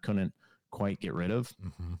hump that I couldn't quite get rid of.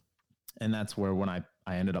 And that's where when I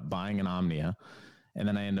ended up buying an Omnia, and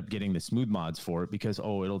then I ended up getting the smooth mods for it because,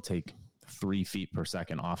 it'll take 3 feet per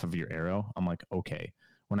second off of your arrow. I'm like, okay.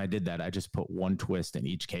 When I did that, I just put one twist in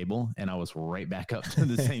each cable and I was right back up to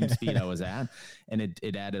the same speed I was at. And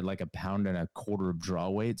it added like 1.25 pounds of draw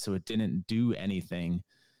weight. So it didn't do anything,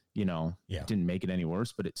 it didn't make it any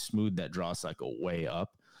worse, but it smoothed that draw cycle way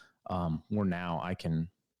up. Where now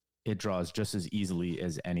it draws just as easily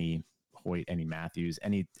as any Hoyt, any Matthews,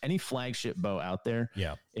 any flagship bow out there.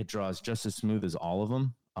 Yeah. It draws just as smooth as all of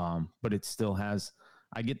them. But it still has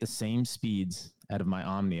I get the same speeds out of my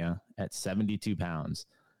Omnia at 72 pounds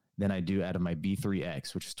than I do out of my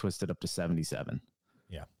V3X, which is twisted up to 77.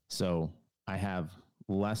 Yeah. So I have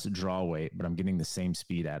less draw weight, but I'm getting the same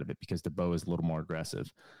speed out of it because the bow is a little more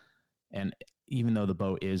aggressive. And even though the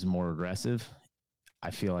bow is more aggressive,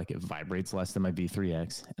 I feel like it vibrates less than my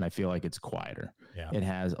V3X, and I feel like it's quieter. Yeah. It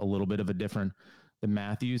has a little bit of a different, the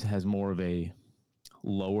Matthews has more of a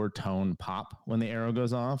lower tone pop when the arrow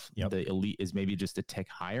goes off. Yep. The Elite is maybe just a tick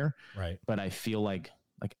higher. Right. But I feel like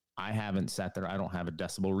I haven't sat there. I don't have a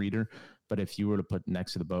decibel reader, but if you were to put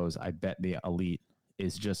next to the bows, I bet the Elite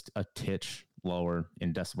is just a titch lower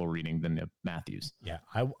in decibel reading than the Matthews. Yeah,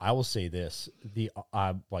 I will say this: the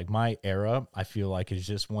like my arrow, I feel like is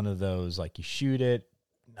just one of those, like, you shoot it,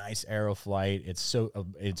 nice arrow flight. It's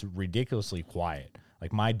it's ridiculously quiet.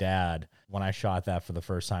 Like my dad, when I shot that for the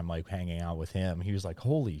first time, like hanging out with him, he was like,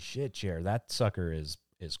 "Holy shit, Jared, that sucker is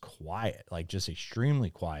quiet, like just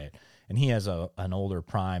extremely quiet." And he has an older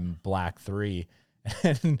Prime Black 3,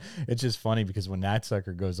 and it's just funny because when that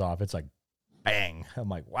sucker goes off, it's like bang. I'm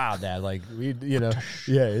like, wow, Dad, like yeah,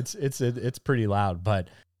 it's pretty loud. But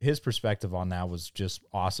his perspective on that was just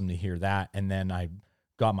awesome to hear that. And then I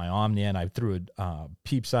got my Omnia and I threw a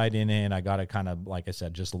peep sight in it, and I got it kind of, like I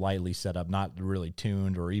said, just lightly set up, not really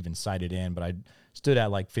tuned or even sighted in, but I stood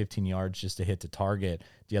at like 15 yards just to hit the target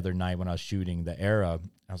the other night when I was shooting the arrow.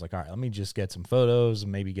 I was like, all right, let me just get some photos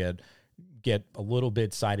and maybe get a little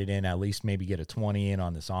bit sighted in, at least maybe get a 20 in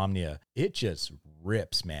on this Omnia. It just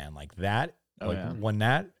rips, man. Like that, when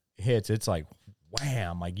that hits, it's like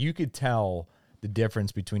wham. Like you could tell the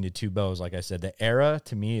difference between the two bows. Like I said, the Era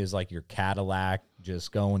to me is like your Cadillac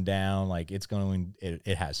just going down. Like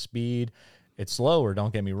it has speed. It's slower,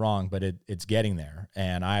 don't get me wrong, but it's getting there.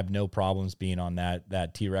 And I have no problems being on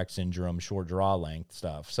that T-Rex syndrome short draw length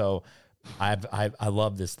stuff. So I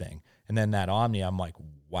love this thing. And then that Omni, I'm like,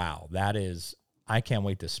 wow, I can't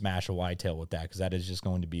wait to smash a whitetail with that, because that is just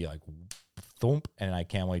going to be like thump, and I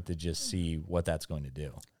can't wait to just see what that's going to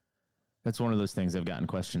do. That's one of those things I've gotten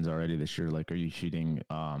questions already this year. Like, are you shooting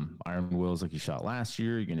iron wills like you shot last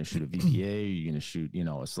year? Are you going to shoot a VPA? Are you going to shoot,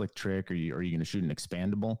 a slick trick? Are you going to shoot an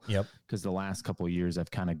expandable? Yep. Because the last couple of years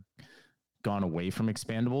I've kind of gone away from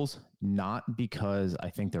expandables, not because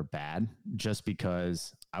I think they're bad, just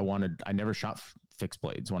because I never shot fixed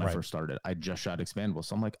blades when I first started. I just shot expandables.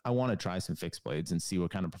 So I'm like, I want to try some fixed blades and see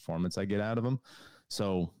what kind of performance I get out of them.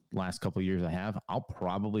 So last couple of years I'll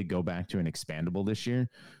probably go back to an expandable this year,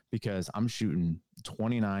 because I'm shooting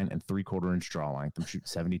 29 3/4 inch draw length. I'm shooting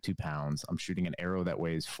 72 pounds. I'm shooting an arrow that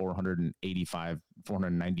weighs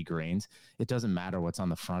 490 grains. It doesn't matter what's on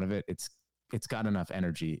the front of it. It's got enough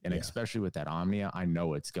energy. And especially with that Omnia, I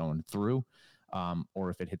know it's going through, or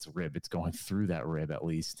if it hits a rib, it's going through that rib at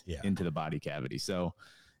least into the body cavity. So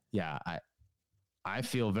yeah, I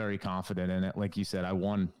feel very confident in it. Like you said, I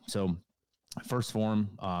won. So First Form,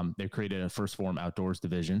 they created a First Form outdoors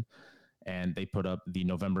division, and they put up the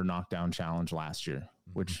November Knockdown Challenge last year,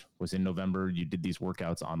 which was in November. You did these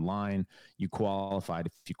workouts online. You qualified.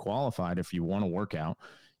 If you won a workout,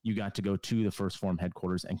 you got to go to the First Form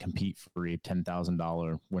headquarters and compete for a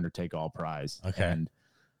 $10,000 winner take all prize. Okay. And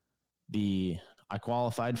I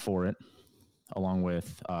qualified for it along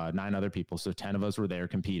with 9 other people. So 10 of us were there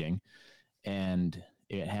competing, and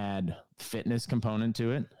it had fitness component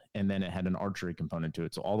to it. And then it had an archery component to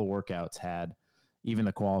it. So all the workouts had, even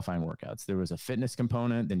the qualifying workouts, there was a fitness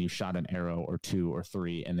component, then you shot an arrow or 2 or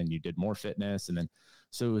 3, and then you did more fitness. And then,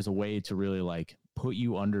 so it was a way to really like put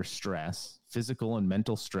you under stress, physical and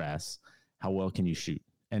mental stress. How well can you shoot?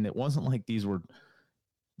 And it wasn't like the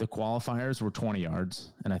qualifiers were 20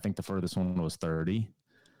 yards. And I think the furthest one was 30.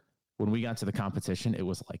 When we got to the competition, it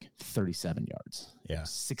was like 37 yards,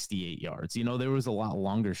 68 yards. There was a lot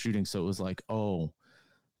longer shooting. So it was like,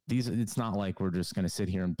 it's not like we're just going to sit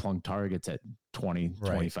here and plunk targets at 20,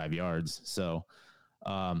 25 yards. So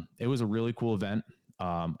it was a really cool event.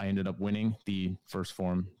 I ended up winning the First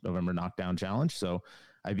Form November Knockdown Challenge. So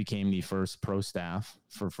I became the first pro staff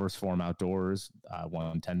for First Form Outdoors. I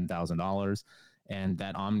won $10,000. And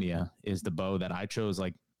that Omnia is the bow that I chose.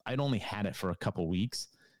 Like, I'd only had it for a couple weeks,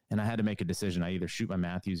 and I had to make a decision. I either shoot my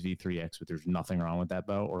Matthews V3X, but there's nothing wrong with that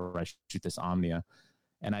bow, or I shoot this Omnia.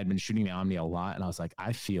 And I'd been shooting the Omnia a lot, and I was like,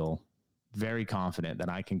 I feel very confident that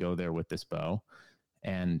I can go there with this bow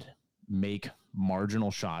and make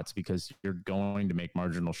marginal shots, because you're going to make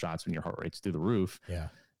marginal shots when your heart rate's through the roof. Yeah.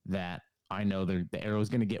 That I know the arrow is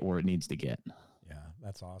going to get where it needs to get. Yeah.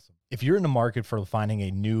 That's awesome. If you're in the market for finding a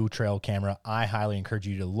new trail camera, I highly encourage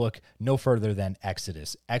you to look no further than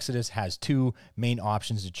Exodus. Exodus has two main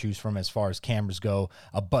options to choose from as far as cameras go.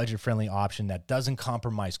 A budget-friendly option that doesn't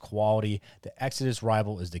compromise quality. The Exodus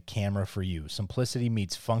Rival is the camera for you. Simplicity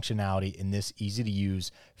meets functionality in this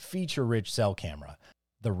easy-to-use, feature-rich cell camera.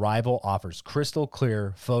 The Rival offers crystal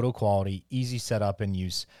clear photo quality, easy setup and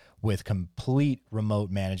use with complete remote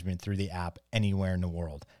management through the app anywhere in the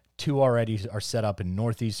world. Two already are set up in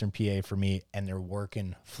northeastern PA for me, and they're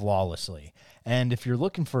working flawlessly. And if you're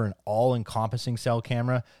looking for an all-encompassing cell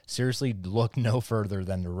camera, seriously, look no further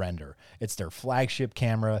than the Render. It's their flagship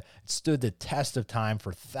camera. It stood the test of time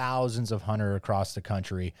for thousands of hunters across the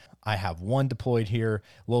country. I have one deployed here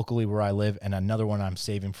locally where I live, and another one I'm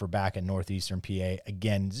saving for back in northeastern PA.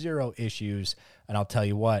 Again, zero issues. And I'll tell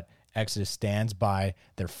you what, Exodus stands by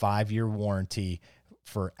their 5-year warranty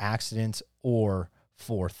for accidents or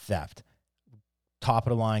for theft. Top of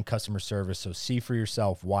the line customer service. So see for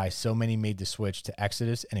yourself why so many made the switch to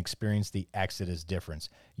Exodus and experience the Exodus difference.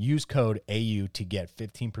 Use code AU to get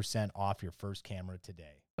 15% off your first camera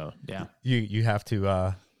today. Oh yeah. You have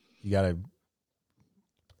to, you got to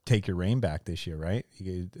take your reign back this year, right? Do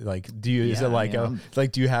you do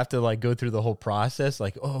you have to like go through the whole process?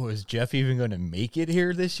 Like, oh, is Jeff even going to make it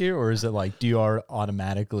here this year? Or is it like, do you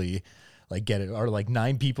automatically like get it? Or like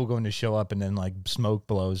 9 people going to show up and then like smoke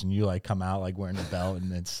blows and you like come out like wearing the belt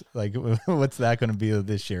and it's like, what's that going to be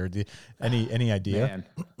this year? Any idea? Man,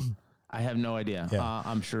 I have no idea. Yeah.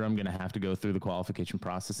 I'm sure I'm going to have to go through the qualification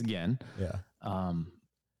process again. Yeah.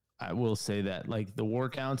 I will say that like the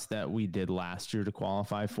workouts that we did last year to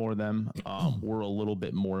qualify for them were a little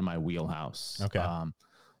bit more in my wheelhouse. Okay.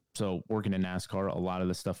 So working in NASCAR, a lot of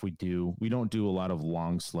the stuff we don't do a lot of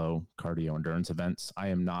long, slow cardio endurance events. I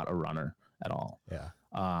am not a runner at all.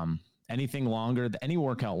 Yeah. Anything longer, any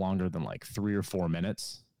workout longer than like 3 or 4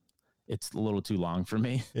 minutes, it's a little too long for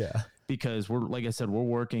me. Yeah. Because like I said, we're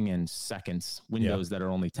working in seconds, windows that are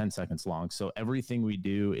only 10 seconds long. So everything we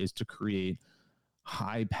do is to create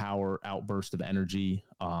high power outburst of energy.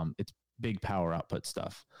 It's big power output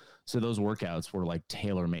stuff. So those workouts were like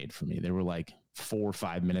tailor made for me. They were like 4 or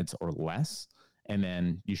 5 minutes or less. And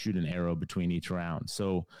then you shoot an arrow between each round.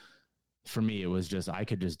 So for me, it was just, I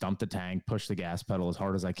could just dump the tank, push the gas pedal as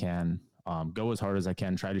hard as I can, go as hard as I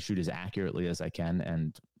can, try to shoot as accurately as I can.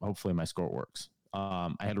 And hopefully my score works.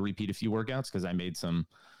 I had to repeat a few workouts because I made some,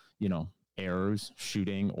 errors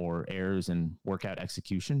shooting or errors in workout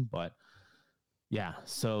execution, but yeah,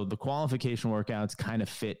 so the qualification workouts kind of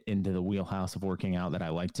fit into the wheelhouse of working out that I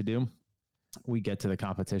like to do. We get to the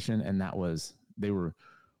competition and the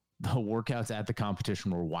workouts at the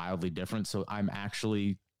competition were wildly different. So I'm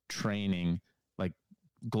actually training like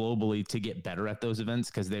globally to get better at those events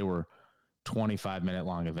because they were 25-minute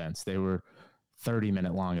long events. They were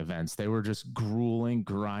 30-minute long events. They were just grueling,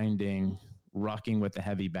 grinding, rucking with a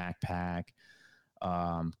heavy backpack,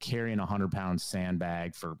 carrying a 100-pound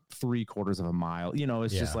sandbag for 3/4 of a mile.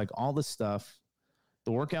 It's just like all the stuff.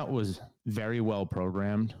 The workout was very well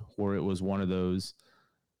programmed where it was one of those,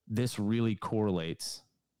 this really correlates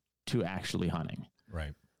to actually hunting.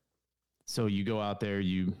 Right. So you go out there,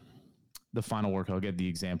 the final workout, I'll get the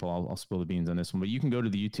example. I'll spill the beans on this one, but you can go to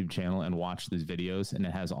the YouTube channel and watch these videos and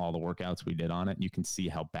it has all the workouts we did on it. You can see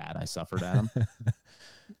how bad I suffered at them.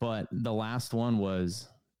 But the last one was,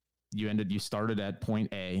 you started at point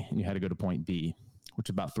A and you had to go to point B, which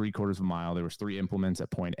is about 3/4 of a mile. There was 3 implements at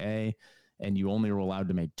point A and you only were allowed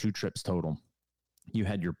to make 2 trips total. You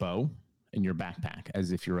had your bow and your backpack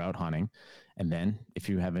as if you're out hunting. And then if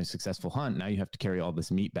you have a successful hunt, now you have to carry all this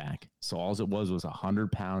meat back. So all it was a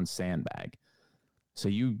 100-pound sandbag. So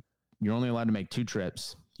you're only allowed to make 2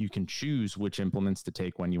 trips. You can choose which implements to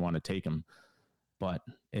take when you want to take them. But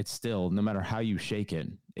it's still, no matter how you shake it,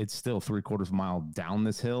 it's still 3/4 of a mile down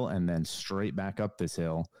this hill and then straight back up this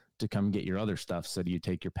hill to come get your other stuff. So do you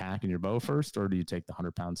take your pack and your bow first, or do you take the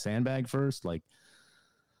 100-pound sandbag first? Like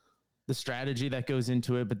the strategy that goes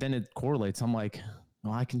into it, but then it correlates. I'm like,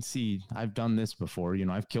 well, I can see I've done this before.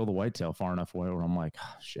 I've killed a whitetail far enough away where I'm like,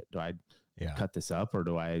 oh, shit, do I cut this up or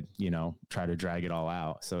do I, try to drag it all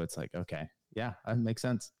out? So it's like, okay. Yeah, that makes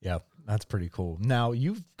sense. Yeah, that's pretty cool. Now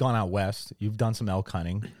you've gone out west. You've done some elk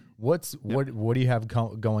hunting. What do you have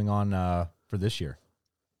going on for this year?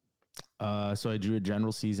 So I drew a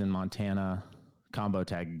general season Montana combo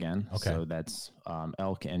tag again. Okay, so that's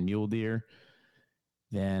elk and mule deer.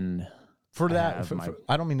 Then for that,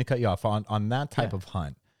 I don't mean to cut you off on that type of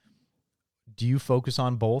hunt. Do you focus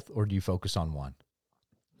on both or do you focus on one?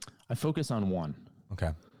 I focus on one.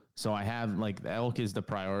 Okay. So I have like the elk is the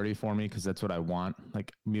priority for me because that's what I want.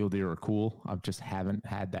 Like mule deer are cool. I just haven't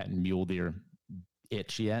had that mule deer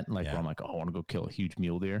itch yet, like Yeah. where I'm like, oh, I want to go kill a huge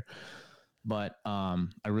mule deer. But I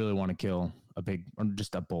really want to kill a big, or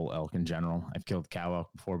just a bull elk in general. I've killed cow elk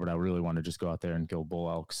before, but I really want to just go out there and kill bull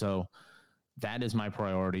elk. So that is my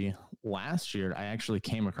priority. Last year, I actually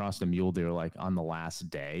came across a mule deer like on the last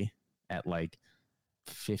day at like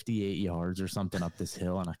 58 yards or something up this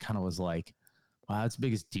hill. And I kind of was like, wow, that's the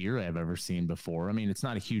biggest deer I've ever seen before. I mean, it's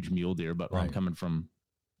not a huge mule deer, but Right. I'm coming from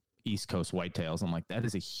East Coast whitetails. I'm like, that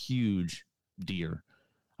is a huge deer.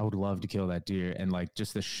 I would love to kill that deer. And like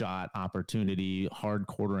just the shot opportunity, hard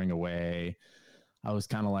quartering away. I was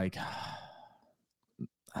kind of like,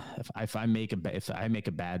 if I make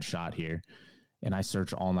a bad shot here and I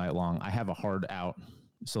search all night long, I have a hard out.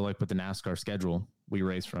 So like with the NASCAR schedule, we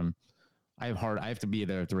race from, I have to be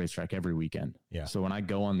there at the racetrack every weekend. Yeah. So when I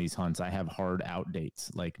go on these hunts, I have hard out dates.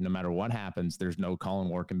 Like no matter what happens, there's no calling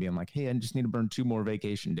work and being like, hey, I just need to burn 2 more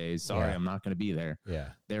vacation days. Sorry, Yeah. I'm not going to be there. Yeah.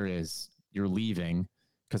 There is, you're leaving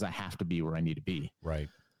because I have to be where I need to be. Right.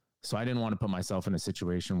 So I didn't want to put myself in a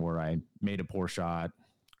situation where I made a poor shot,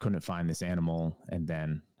 couldn't find this animal, and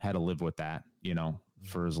then had to live with that,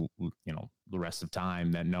 for the rest of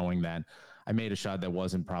time, that knowing that I made a shot that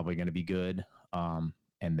wasn't probably going to be good. And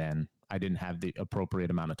then I didn't have the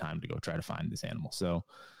appropriate amount of time to go try to find this animal. So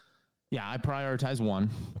yeah, I prioritize one.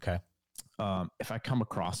 Okay. If I come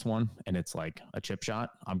across one and it's like a chip shot,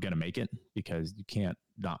 I'm going to make it because you can't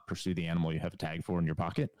not pursue the animal you have a tag for in your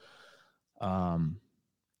pocket.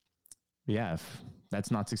 Yeah, if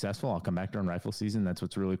that's not successful, I'll come back during rifle season. That's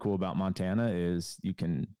what's really cool about Montana is you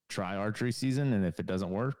can try archery season. And if it doesn't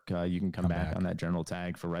work, you can come back on that general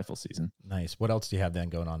tag for rifle season. Nice. What else do you have then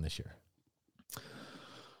going on this year?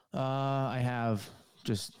 I have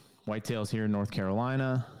just whitetails here in North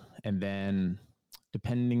Carolina. And then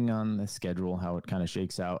depending on the schedule, how it kind of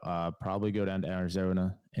shakes out, probably go down to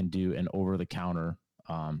Arizona and do an over-the-counter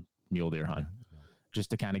mule deer hunt, just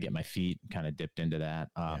to kind of get my feet kind of dipped into that.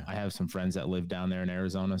 I have some friends that live down there in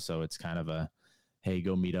Arizona, so it's kind of a, hey,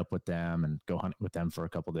 go meet up with them and go hunt with them for a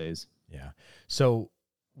couple days. Yeah. So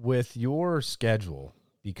with your schedule,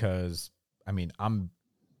 because I mean, I'm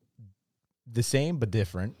the same but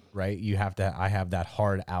different, right? I have that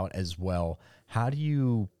hard out as well. How do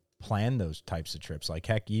you plan those types of trips? Like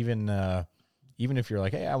heck, even if you're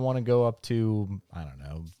like, hey, I want to go up to, I don't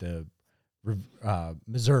know, the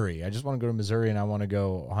Missouri. I just want to go to Missouri and I want to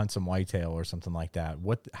go hunt some whitetail or something like that.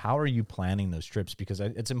 How are you planning those trips? Because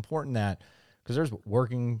it's important because there's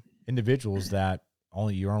working individuals that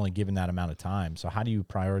you're only given that amount of time. So how do you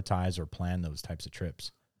prioritize or plan those types of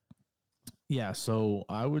trips? Yeah. So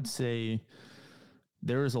I would say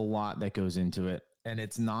there is a lot that goes into it. And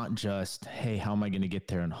it's not just, hey, how am I going to get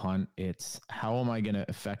there and hunt? It's how am I going to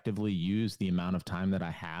effectively use the amount of time that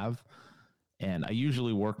I have? And I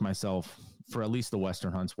usually work myself, for at least the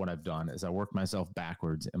Western hunts, what I've done is I work myself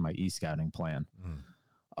backwards in my e-scouting plan.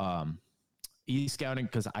 E-scouting,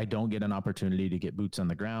 because I don't get an opportunity to get boots on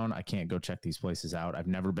the ground. I can't go check these places out. I've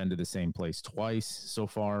never been to the same place twice so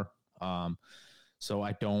far. So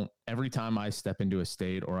I don't, every time I step into a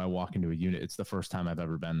state or I walk into a unit, it's the first time I've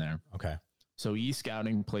ever been there. Okay. So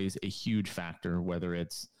e-scouting plays a huge factor, whether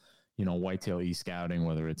it's, whitetail e-scouting,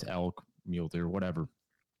 whether it's elk, mule deer, whatever.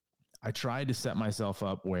 I tried to set myself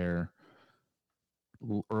up where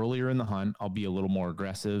earlier in the hunt, I'll be a little more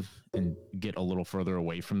aggressive and get a little further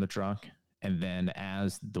away from the truck. And then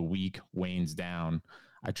as the week wanes down,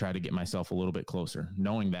 I try to get myself a little bit closer,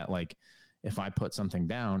 knowing that like, if I put something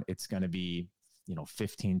down, it's going to be,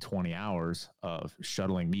 15, 20 hours of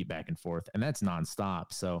shuttling meat back and forth. And that's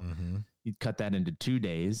nonstop. So you cut that into 2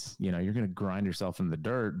 days, you're going to grind yourself in the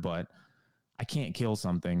dirt, but I can't kill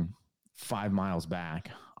something 5 miles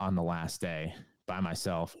back on the last day by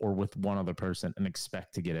myself or with one other person and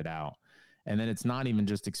expect to get it out. And then it's not even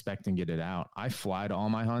just expecting to get it out. I fly to all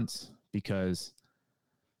my hunts because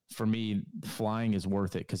for me, flying is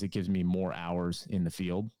worth it because it gives me more hours in the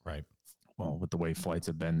field. Right. Well, with the way flights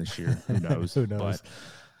have been this year, who knows? Who knows? But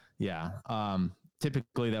yeah,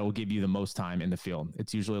 typically that will give you the most time in the field.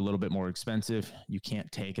 It's usually a little bit more expensive. You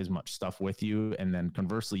can't take as much stuff with you. And then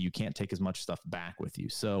conversely, you can't take as much stuff back with you.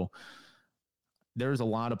 So there's a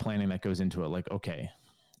lot of planning that goes into it. Like, okay,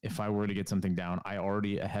 if I were to get something down, I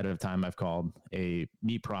already ahead of time, I've called a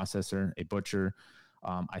meat processor, a butcher.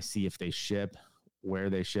 I see if they ship, where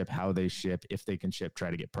they ship, how they ship, if they can ship, try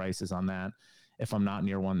to get prices on that. If I'm not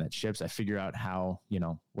near one that ships, I figure out how,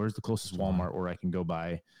 where's the closest Walmart where I can go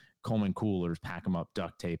buy Coleman coolers, pack them up,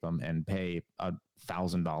 duct tape them, and pay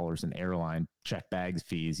 $1,000 in airline check bags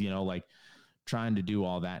fees, like trying to do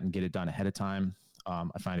all that and get it done ahead of time. I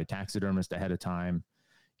find a taxidermist ahead of time.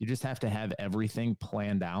 You just have to have everything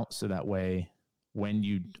planned out so that way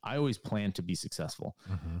I always plan to be successful.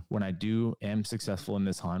 Mm-hmm. When I am successful in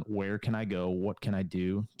this hunt, where can I go? What can I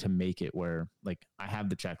do to make it where, like, I have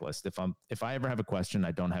the checklist? If I ever have a question,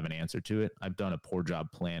 I don't have an answer to it, I've done a poor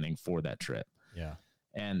job planning for that trip. Yeah.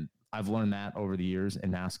 And I've learned that over the years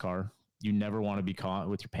in NASCAR. You never want to be caught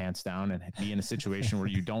with your pants down and be in a situation where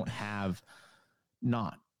you don't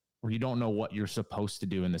know what you're supposed to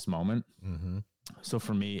do in this moment. Mm-hmm. So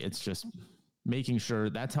for me, it's just making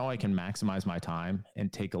sure that's how I can maximize my time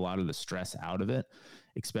and take a lot of the stress out of it,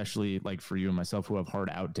 especially like for you and myself who have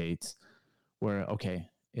hard out dates where, okay,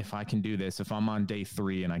 if I can do this, if I'm on day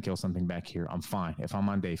 3 and I kill something back here, I'm fine. If I'm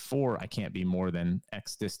on day 4, I can't be more than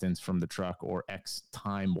X distance from the truck or X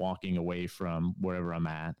time walking away from wherever I'm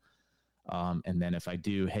at. And then if I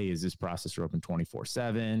do, hey, is this processor open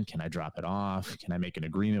 24/7? Can I drop it off? Can I make an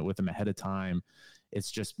agreement with them ahead of time? It's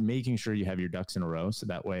just making sure you have your ducks in a row. So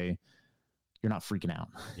that way you're not freaking out.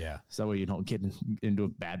 Yeah. So that way you don't get into a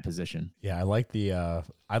bad position. Yeah. I like the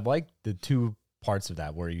 2 parts of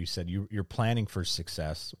that where you said you're planning for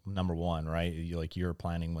success. Number 1, right? You're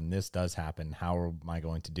planning when this does happen, how am I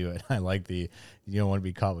going to do it? I like you don't want to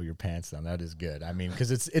be caught with your pants down. That is good. I mean,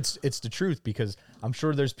 cause it's the truth, because I'm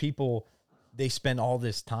sure there's people, they spend all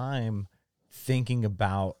this time thinking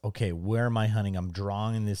about, okay, where am I hunting? I'm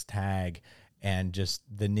drawing this tag and just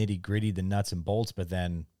the nitty gritty, the nuts and bolts. But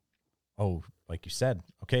then, oh, like you said,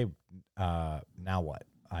 okay, now what?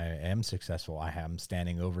 I am successful. I am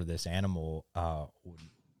standing over this animal.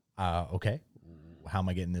 Okay, how am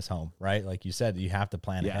I getting this home? Right? Like you said, you have to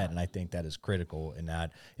plan ahead. And I think that is critical in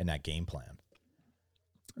that game plan.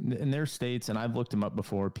 In their states, and I've looked them up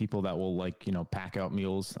before, people that will pack out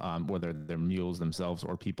meals, whether they're mules themselves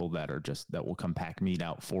or people that will come pack meat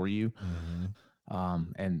out for you.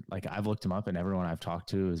 Mm-hmm. And like I've looked them up, and everyone I've talked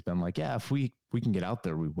to has been like, yeah, if we can get out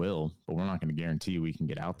there, we will, but we're not going to guarantee we can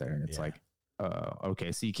get out there. And it's like,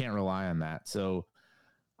 okay, so you can't rely on that. So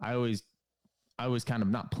I always kind of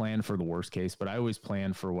not plan for the worst case, but I always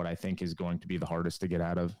plan for what I think is going to be the hardest to get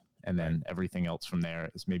out of. And then everything else from there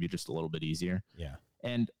is maybe just a little bit easier. Yeah.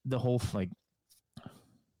 And the whole,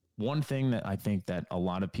 one thing that I think that a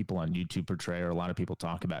lot of people on YouTube portray, or a lot of people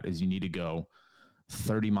talk about, is you need to go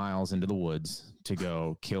 30 miles into the woods to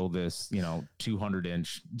go kill this,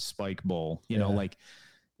 200-inch spike bull, like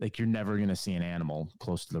you're never going to see an animal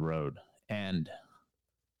close to the road. And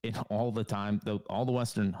in all the time, all the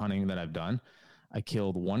Western hunting that I've done, I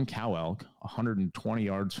killed 1 cow elk 120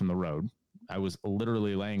 yards from the road. I was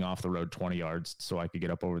literally laying off the road 20 yards so I could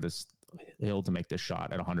get up over this hill to make this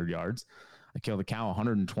shot at 100 yards. I killed a cow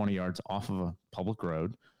 120 yards off of a public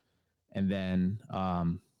road. And then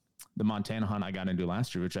the Montana hunt I got into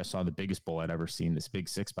last year, which I saw the biggest bull I'd ever seen, this big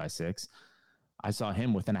 6x6. I saw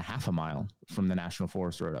him within a half a mile from the National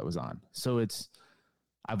Forest road I was on. So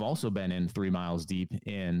I've also been in 3 miles deep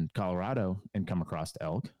in Colorado and come across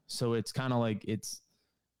elk. So it's kind of like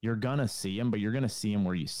you're going to see them, but you're going to see them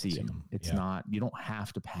where you see them. It's not, you don't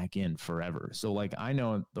have to pack in forever. So like, I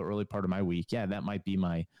know the early part of my week, that might be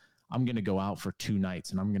I'm going to go out for 2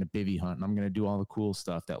 nights and I'm going to bivvy hunt and I'm going to do all the cool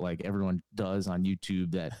stuff that like everyone does on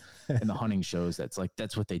YouTube in the hunting shows. That's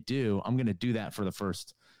what they do. I'm going to do that for the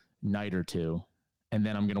first night or 2. And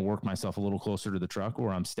then I'm going to work myself a little closer to the truck,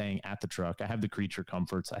 or I'm staying at the truck. I have the creature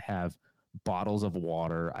comforts. I have bottles of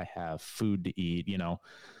water. I have food to eat,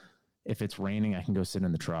 if it's raining, I can go sit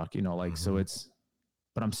in the truck, so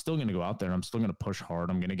but I'm still going to go out there and I'm still going to push hard.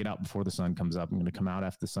 I'm going to get out before the sun comes up. I'm going to come out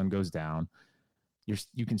after the sun goes down.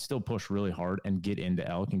 You can still push really hard and get into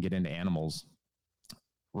elk and get into animals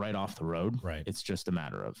right off the road. Right. It's just a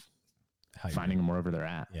matter of finding them wherever they're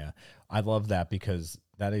at. Yeah. I love that, because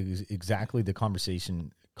that is exactly the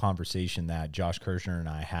conversation that Josh Kirshner and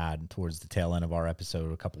I had towards the tail end of our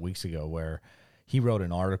episode a couple weeks ago, where he wrote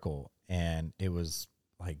an article and it was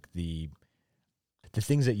like the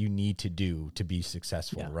things that you need to do to be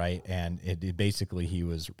successful. Right. And it basically, he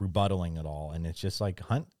was rebuttaling it all. And it's just like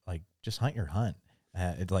just hunt your hunt.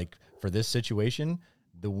 It's like, for this situation,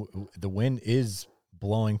 the wind is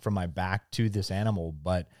blowing from my back to this animal,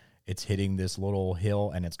 but it's hitting this little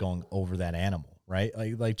hill and it's going over that animal. Right.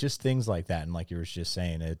 Like just things like that. And like you were just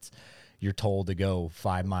saying, you're told to go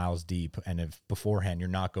 5 miles deep. And if beforehand, you're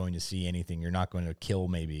not going to see anything, you're not going to kill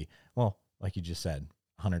like you just said,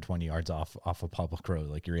 120 yards off a public road,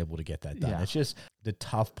 like you're able to get that done. Yeah. It's just the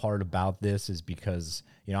tough part about this is because,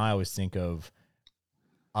 I always think of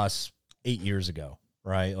us 8 years ago,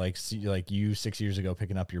 right? Like you 6 years ago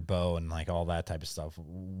picking up your bow and like all that type of stuff.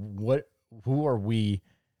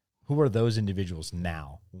 Who are those individuals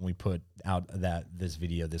now when we put out this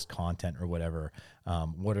video, this content or whatever?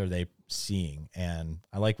 What are they seeing? And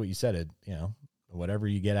I like what you said, whatever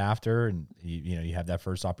you get after, and you have that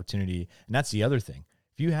first opportunity. And that's the other thing.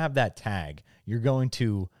 If you have that tag, you're going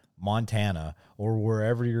to Montana or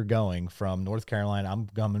wherever you're going from North Carolina. I'm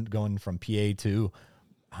going from PA to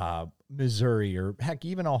Missouri, or heck,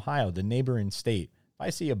 even Ohio, the neighboring state. If I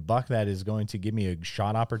see a buck that is going to give me a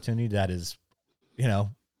shot opportunity that is,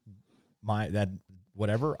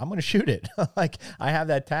 whatever, I'm going to shoot it. Like, I have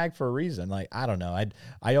that tag for a reason. Like, I don't know.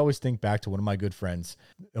 I always think back to one of my good friends,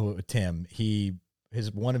 Tim.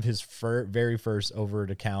 One of his very first over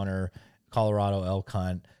the counter Colorado elk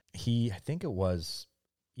hunt. I think it was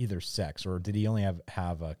either sex, or did he only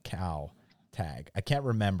have a cow tag? I can't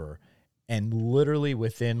remember. And literally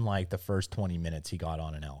within like the first 20 minutes, he got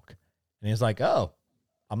on an elk, and he was like, "Oh,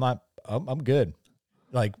 I'm good.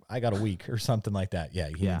 Like, I got a week or something like that." Yeah.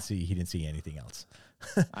 He didn't see anything else.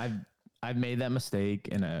 I've made that mistake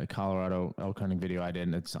in a Colorado elk hunting video I did,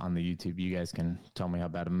 and it's on the YouTube. You guys can tell me how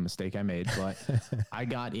bad of a mistake I made, but I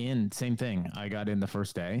got in, same thing. I got in the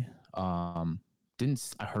first day.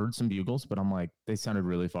 I heard some bugles, but I'm like, they sounded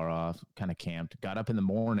really far off, kind of camped. Got up in the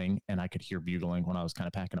morning and I could hear bugling when I was kind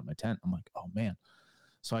of packing up my tent. I'm like, oh man.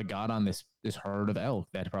 So I got on this herd of elk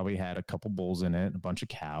that probably had a couple bulls in it, a bunch of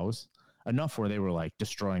cows, enough where they were like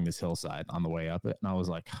destroying this hillside on the way up it. And I was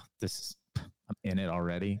like, I'm in it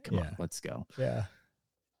already. Come on, let's go. Yeah.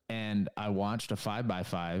 And I watched a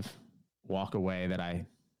 5x5 walk away that I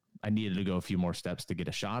needed to go a few more steps to get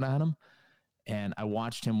a shot at him. And I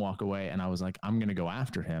watched him walk away, and I was like, I'm going to go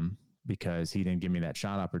after him because he didn't give me that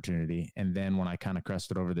shot opportunity. And then when I kind of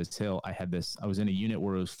crested over this hill, I was in a unit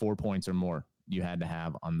where it was 4 points or more you had to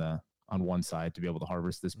have on one side to be able to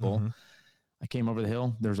harvest this bull. Mm-hmm. I came over the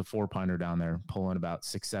hill. There's a 4-pointer down there pulling about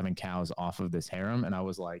 6-7 cows off of this harem. And I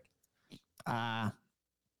was like, I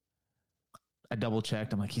double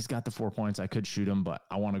checked. I'm like, he's got the 4 points. I could shoot him, but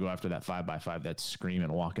I want to go after that 5x5 that's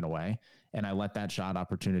screaming, walking away. And I let that shot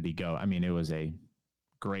opportunity go. I mean, it was a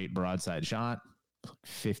great broadside shot,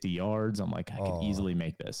 50 yards. I'm like, I could easily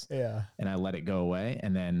make this. Yeah. And I let it go away,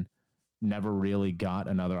 and then never really got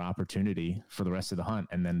another opportunity for the rest of the hunt.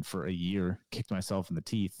 And then for a year, kicked myself in the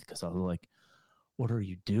teeth because I was like, what are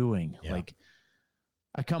you doing? Yeah. Like,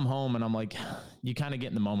 I come home and I'm like, you kind of get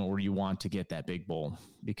in the moment where you want to get that big bull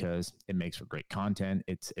because it makes for great content.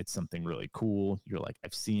 It's something really cool. You're like,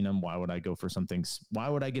 I've seen them. Why would I go for something? Why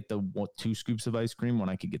would I get the 2 scoops of ice cream when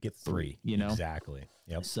I could get the 3, Exactly.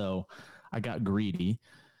 Yep. So I got greedy.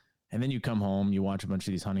 And then you come home, you watch a bunch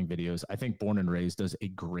of these hunting videos. I think Born and Raised does a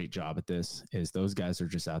great job at this. Is those guys are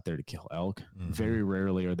just out there to kill elk. Mm-hmm. Very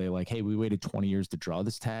rarely are they like, hey, we waited 20 years to draw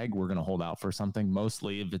this tag. We're going to hold out for something.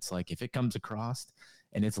 Mostly if it's like, if it comes across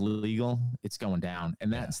and it's legal, it's going down.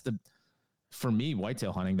 And that's for me,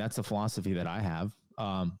 whitetail hunting, that's the philosophy that I have.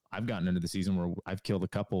 I've gotten into the season where I've killed a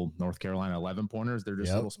couple North Carolina 11 pointers. They're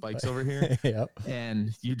just little spikes over here. Yep.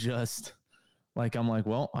 And you just like, I'm like,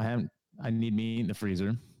 well, I need meat in the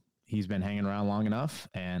freezer. He's been hanging around long enough,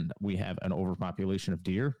 and we have an overpopulation of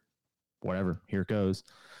deer. Whatever, here it goes.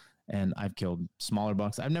 And I've killed smaller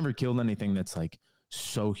bucks. I've never killed anything that's like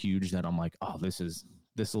so huge that I'm like, oh, this is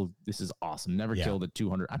awesome. Never killed a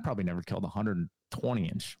 200. I probably never killed a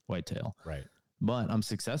 120-inch whitetail. Right. But I'm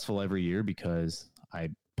successful every year because I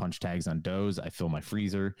punch tags on does. I fill my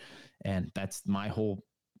freezer, and that's what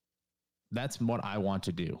I want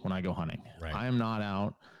to do when I go hunting. Right. I am not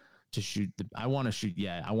out to shoot. I want to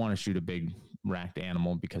shoot a big racked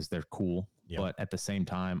animal because they're cool. Yep. But at the same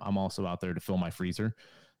time, I'm also out there to fill my freezer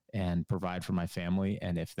and provide for my family.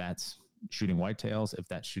 And if that's shooting whitetails, if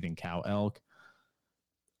that's shooting cow elk,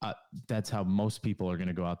 that's how most people are going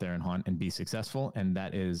to go out there and hunt and be successful. And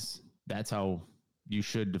that's how you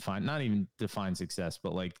should not even define success,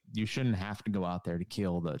 but like you shouldn't have to go out there to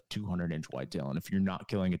kill the 200-inch whitetail. And if you're not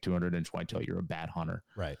killing a 200-inch whitetail, you're a bad hunter.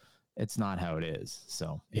 Right. It's not how it is.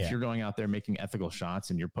 So if you're going out there making ethical shots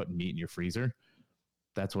and you're putting meat in your freezer,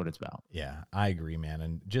 that's what it's about. Yeah, I agree, man.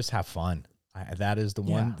 And just have fun. That is the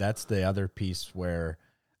one. That's the other piece where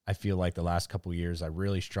I feel like the last couple of years I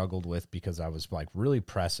really struggled with because I was like really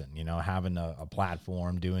pressing, having a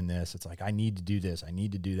platform, doing this. It's like, I need to do this. I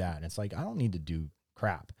need to do that. And it's like, I don't need to do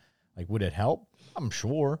crap. Like, would it help? I'm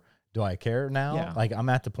sure. Do I care now? Yeah. Like, I'm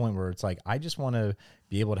at the point where it's like, I just want to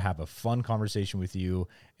be able to have a fun conversation with you.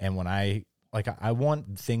 And when I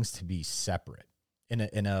want things to be separate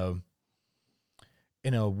in a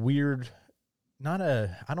weird, I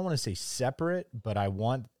don't want to say separate, but I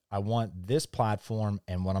want this platform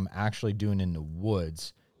and what I'm actually doing in the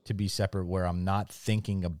woods to be separate, where I'm not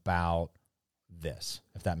thinking about this,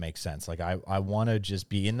 if that makes sense. Like, I want to just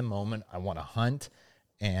be in the moment. I want to hunt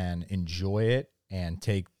and enjoy it and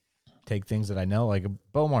take things that I know, like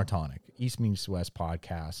Bo Martonic, East Meets West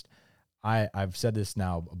podcast. I've said this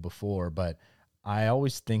now before, but I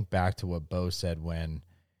always think back to what Bo said when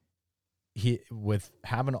with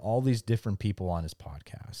having all these different people on his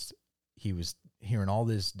podcast, he was hearing all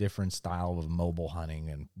this different style of mobile hunting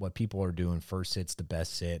and what people are doing. First hit's the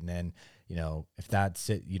best sit. And then, if that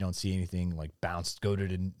sit, you don't see anything, like bounce, go to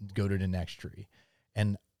the next tree.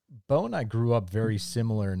 And Bo and I grew up very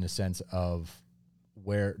similar in the sense of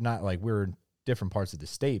where, not like we're in different parts of the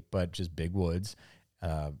state, but just big woods,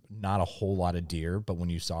 not a whole lot of deer. But when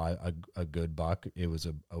you saw a good buck, it was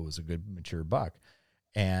a good mature buck.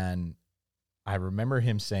 And I remember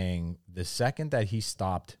him saying the second that he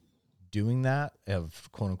stopped doing that, of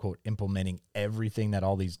quote unquote implementing everything that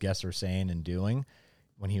all these guests are saying and doing,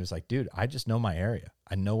 when he was like, dude, I just know my area.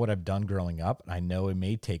 I know what I've done growing up. And I know it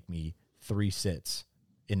may take me 3 sits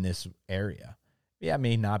in this area. Yeah, it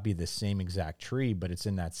may not be the same exact tree, but it's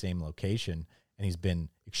in that same location. And he's been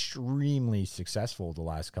extremely successful the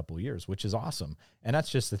last couple of years, which is awesome. And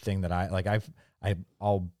that's just the thing that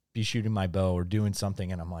I'll be shooting my bow or doing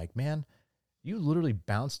something, and I'm like, man, you literally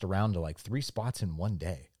bounced around to like 3 spots in one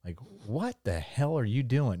day. Like, what the hell are you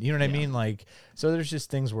doing? You know what I mean? Like, so there's just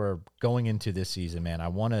things where going into this season, man, I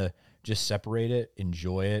want to just separate it,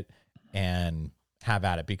 enjoy it, and have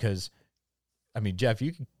at it. Because, I mean, Jeff,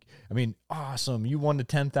 awesome. You won the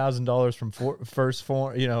 $10,000 from first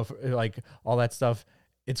form, like all that stuff.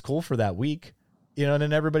 It's cool for that week, and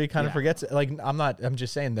then everybody kind of forgets it. Like, I'm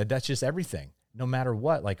just saying that's just everything, no matter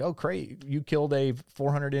what. Like, oh, great, you killed a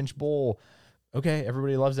 400-inch bull. Okay,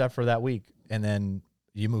 everybody loves that for that week, and then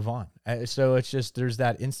you move on. So it's just, there's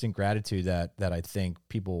that instant gratitude that I think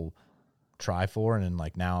people try for, and then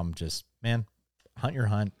like now I'm just, man, hunt your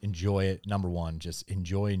hunt, enjoy it. Number one, just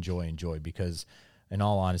enjoy, because in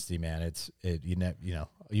all honesty, man,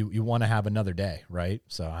 you want to have another day, right?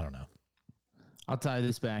 So I don't know. I'll tie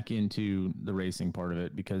this back into the racing part of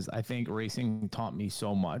it, because I think racing taught me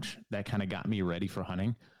so much that kind of got me ready for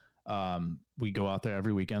hunting. We go out there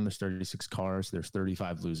every weekend. There's 36 cars. There's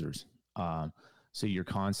 35 losers. So you're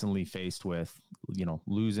constantly faced with,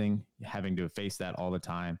 losing, having to face that all the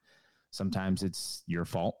time. Sometimes it's your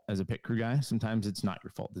fault as a pit crew guy. Sometimes it's not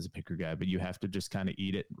your fault as a pit crew guy, but you have to just kind of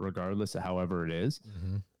eat it regardless of however it is.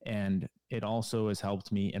 Mm-hmm. And it also has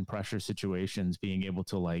helped me in pressure situations, being able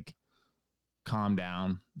to like calm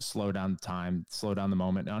down, slow down the time, slow down the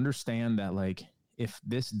moment, and understand that like, if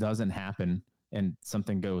this doesn't happen and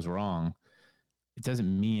something goes wrong, it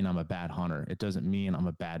doesn't mean I'm a bad hunter. It doesn't mean I'm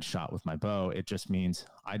a bad shot with my bow. It just means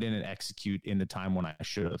I didn't execute in the time when I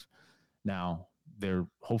should have. Now, there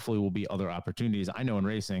hopefully will be other opportunities. I know in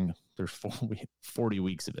racing, there's 40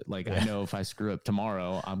 weeks of it. Like, I know if I screw up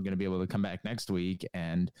tomorrow, I'm going to be able to come back next week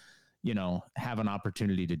and, have an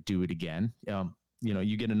opportunity to do it again.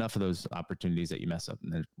 You get enough of those opportunities that you mess up,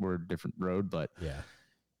 and we're a different road, but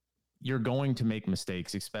you're going to make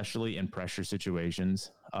mistakes, especially in pressure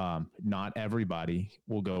situations. Not everybody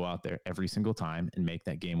will go out there every single time and make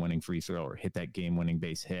that game-winning free throw or hit that game-winning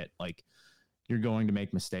base hit. Like, you're going to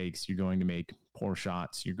make mistakes. You're going to make poor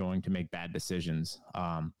shots. You're going to make bad decisions.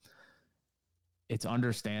 It's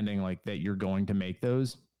understanding like that you're going to make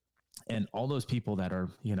those. And all those people that are,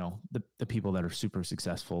 the people that are super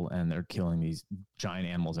successful and they're killing these giant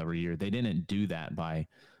animals every year, they didn't do that by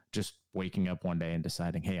just waking up one day and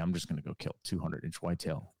deciding, hey, I'm just going to go kill 200-inch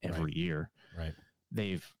whitetail every year. Right.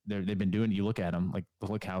 They've been doing, you look at them like the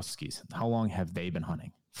Lukowskis, how long have they been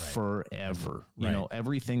hunting? Forever.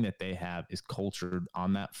 Everything that they have is cultured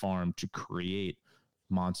on that farm to create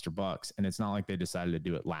monster bucks. And it's not like they decided to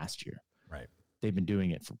do it last year. Right. They've been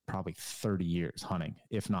doing it for probably 30 years hunting,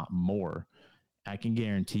 if not more. I can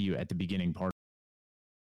guarantee you at the beginning part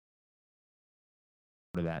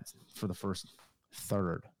of that, for the first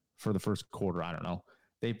third, for the first quarter, I don't know,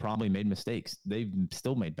 they probably made mistakes. They've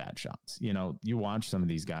still made bad shots. You watch some of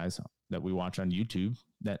these guys that we watch on YouTube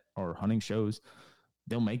that are hunting shows,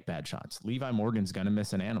 they'll make bad shots. Levi Morgan's going to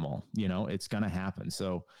miss an animal. It's going to happen.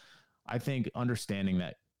 So I think understanding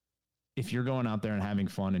that if you're going out there and having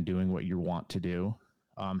fun and doing what you want to do,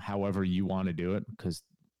 however you want to do it, because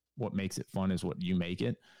what makes it fun is what you make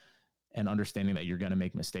it, and understanding that you're going to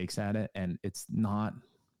make mistakes at it. And it's not,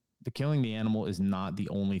 the killing the animal is not the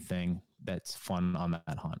only thing that's fun on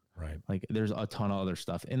that hunt. Right. Like, there's a ton of other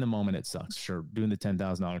stuff. In the moment, it sucks. Sure. Doing the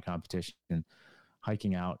 $10,000 competition,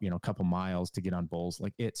 hiking out, a couple miles to get on bulls,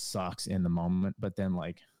 like, it sucks in the moment. But then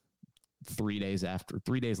like 3 days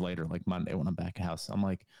later, like Monday when I'm back at house, I'm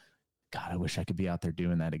like, God, I wish I could be out there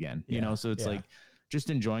doing that again. So it's like just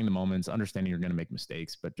enjoying the moments, understanding you're going to make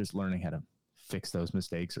mistakes, but just learning how to fix those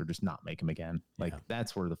mistakes or just not make them again. Like,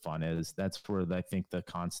 that's where the fun is. That's where I think the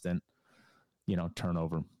constant,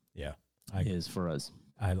 turnover is for us.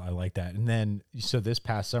 I like that. And then, so this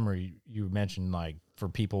past summer, you mentioned like for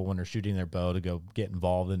people when they're shooting their bow to go get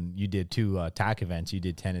involved, and you did 2 TAC events. You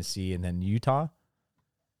did Tennessee and then Utah.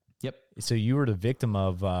 Yep. So you were the victim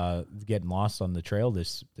of getting lost on the trail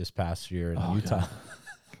this past year in Utah.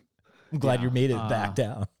 I'm glad you made it back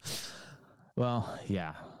down. Well,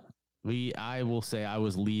 yeah. I will say I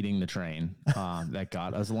was leading the train that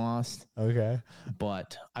got us lost. Okay.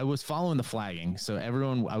 But I was following the flagging. So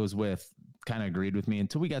everyone I was with kind of agreed with me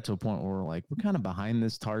until we got to a point where we're like, we're kind of behind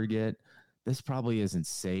this target. This probably isn't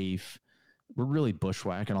safe. We're really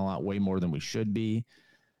bushwhacking a lot, way more than we should be.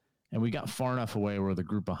 And we got far enough away where the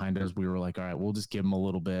group behind us, we were like, all right, we'll just give them a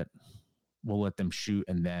little bit. We'll let them shoot.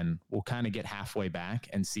 And then we'll kind of get halfway back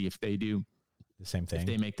and see if they do the same thing. If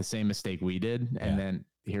they make the same mistake we did. And then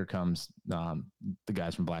here comes the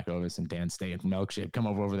guys from Black Ovis and Dan Stay from Milkshake come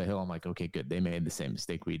over the hill. I'm like, okay, good. They made the same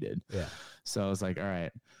mistake we did. Yeah. So I was like, all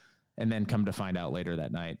right. And then come to find out later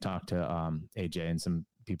that night, talk to AJ and some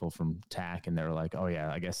people from TAC, and they were like, oh yeah,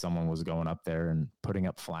 I guess someone was going up there and putting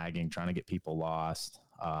up flagging, trying to get people lost.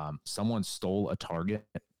 Someone stole a target,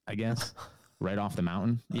 I guess, right off the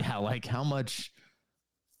mountain. Yeah. Like how much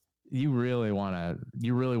you really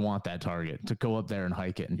want that target to go up there and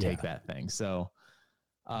hike it and take that thing. So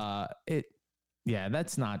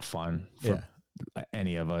that's not fun for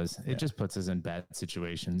any of us. It just puts us in bad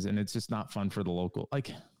situations, and it's just not fun for the local.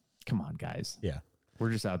 Like, come on, guys. Yeah.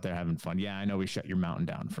 We're just out there having fun. Yeah, I know we shut your mountain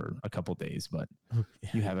down for a couple days, but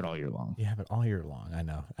you have it all year long. You have it all year long. I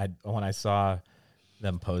know. When I saw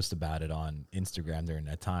them post about it on Instagram during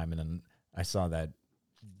that time, and then I saw that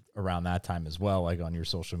around that time as well, like on your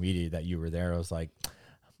social media that you were there, I was like,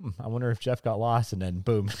 I wonder if Jeff got lost. And then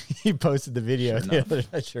boom, he posted the video.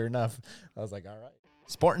 Sure enough, I was like, all right.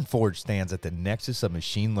 Spartan Forge stands at the nexus of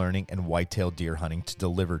machine learning and whitetail deer hunting to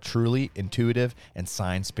deliver truly intuitive and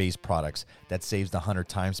science-based products that saves the hunter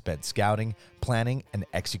time spent scouting, planning, and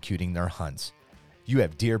executing their hunts. You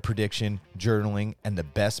have deer prediction, journaling, and the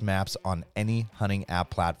best maps on any hunting app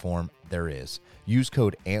platform there is. Use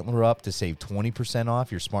code ANTLERUP to save 20%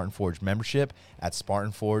 off your Spartan Forge membership at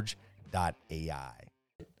spartanforge.ai.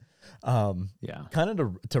 Kind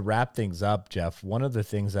of to wrap things up, Jeff, one of the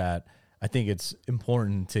things that I think it's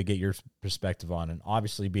important to get your perspective on, and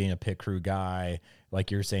obviously being a pit crew guy,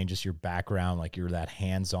 like you're saying, just your background, like you're that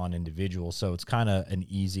hands-on individual. So it's kind of an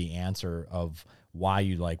easy answer of why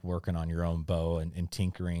you like working on your own bow and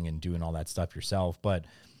tinkering and doing all that stuff yourself. But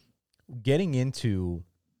getting into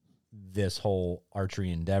this whole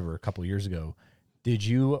archery endeavor a couple of years ago, did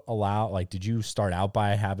you start out by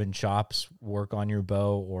having shops work on your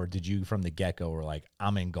bow, or did you from the get-go were like,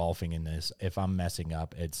 I'm engulfing in this, if I'm messing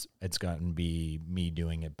up, it's going to be me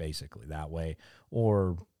doing it basically that way?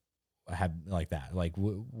 Or have like that, like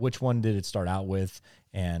which one did it start out with?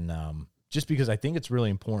 And just because I think it's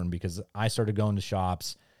really important, because I started going to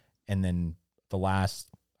shops, and then I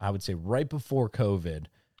would say right before COVID,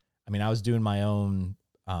 I mean, I was doing my own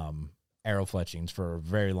arrow fletchings for a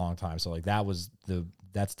very long time. So like that's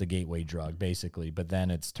the gateway drug basically, but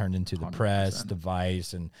then it's turned into the 100%. Press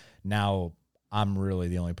device. And now I'm really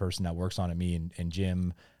the only person that works on it, me and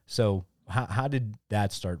Jim. So how did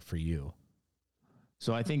that start for you?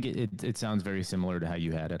 So I think it sounds very similar to how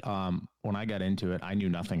you had it. When I got into it, I knew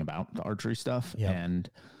nothing about the archery stuff. Yep. And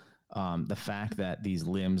the fact that these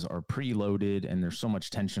limbs are preloaded and there's so much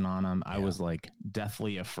tension on them, I was like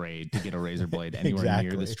deathly afraid to get a razor blade anywhere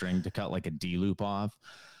near the string to cut like a D loop off.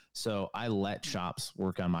 So I let shops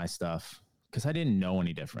work on my stuff because I didn't know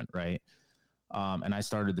any different, right? And I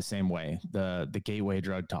started the same way. The gateway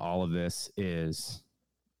drug to all of this is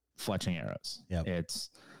fletching arrows. Yep.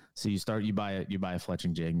 So you buy a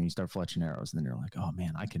fletching jig and you start fletching arrows, and then you're like, oh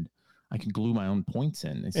man, I can glue my own points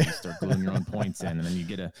in. And so you start gluing your own points in, and then you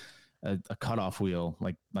get a cutoff wheel,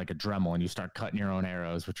 like a Dremel, and you start cutting your own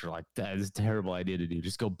arrows, which are like, that is a terrible idea to do.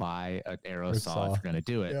 Just go buy an arrow saw if you're going to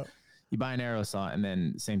do it. Yep. You buy an arrow saw, and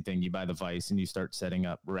then same thing, you buy the vise and you start setting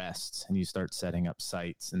up rests and you start setting up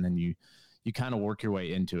sights, and then you kind of work your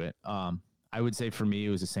way into it. I would say for me, it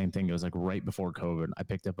was the same thing. It was like right before COVID, I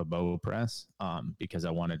picked up a bow press because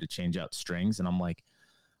I wanted to change out strings. And I'm like,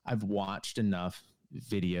 I've watched enough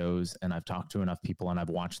videos and I've talked to enough people and I've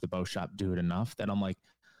watched the bow shop do it enough that I'm like,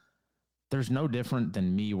 there's no different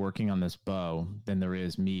than me working on this bow than there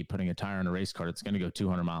is me putting a tire on a race car that's going to go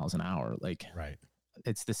 200 miles an hour. Like, right.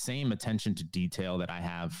 It's the same attention to detail that I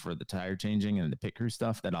have for the tire changing and the pit crew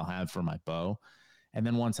stuff that I'll have for my bow. And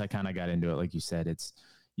then once I kind of got into it, like you said,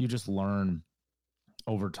 you just learn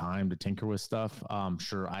over time to tinker with stuff.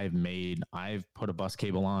 Sure, I've put a bus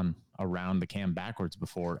cable on around the cam backwards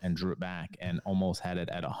before and drew it back and almost had it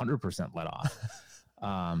at 100% let off.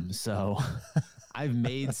 So I've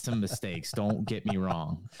made some mistakes. Don't get me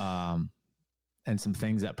wrong. And some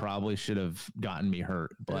things that probably should have gotten me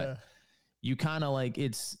hurt, but you kind of like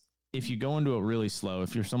if you go into it really slow,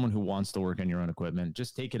 if you're someone who wants to work on your own equipment,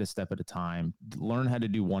 just take it a step at a time, learn how to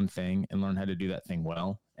do one thing and learn how to do that thing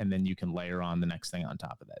well. And then you can layer on the next thing on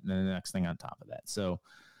top of that and then the next thing on top of that. So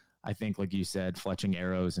I think, like you said, fletching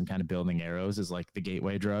arrows and kind of building arrows is like the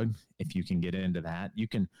gateway drug. If you can get into that, you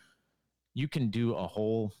can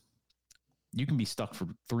do you can be stuck for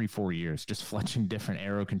 3-4 years just fletching different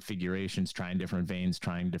arrow configurations, trying different veins,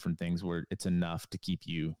 trying different things where it's enough to keep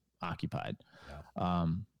you occupied. Yeah.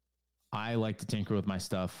 I like to tinker with my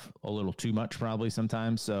stuff a little too much probably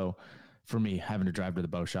sometimes. So for me, having to drive to the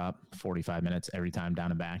bow shop 45 minutes every time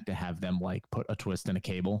down and back to have them like put a twist in a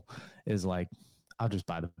cable is like, I'll just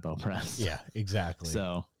buy the bow press. Yeah, exactly.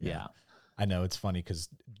 So yeah. I know it's funny because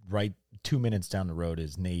right 2 minutes down the road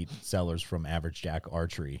is Nate Sellers from Average Jack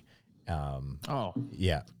Archery.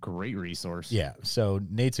 Yeah, great resource. Yeah, so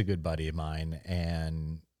Nate's a good buddy of mine,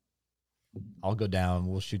 and I'll go down.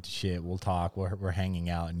 We'll shoot the shit. We'll talk. We're hanging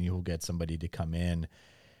out, and you'll get somebody to come in,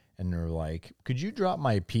 and they're like, "Could you drop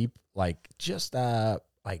my peep like just like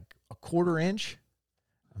a 1/4 inch?"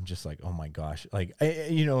 I'm just like, "Oh my gosh!" Like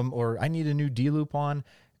or I need a new D loop on,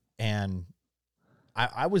 and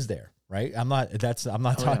I was there. Right. I'm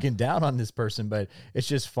not talking down on this person, but it's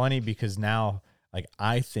just funny because now, like,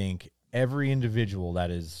 I think every individual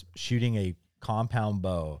that is shooting a compound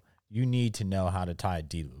bow, you need to know how to tie a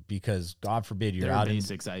D loop because God forbid you're out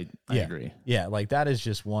basics. I agree. Yeah. Like that is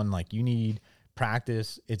just one, like you need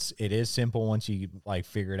practice. It is simple once you like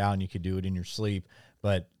figure it out and you could do it in your sleep.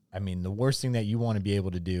 But I mean, the worst thing that you want to be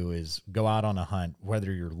able to do is go out on a hunt,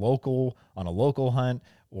 whether you're on a local hunt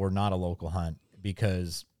or not a local hunt,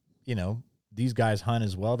 because these guys hunt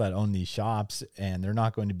as well that own these shops and they're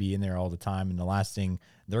not going to be in there all the time. And the last thing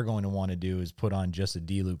they're going to want to do is put on just a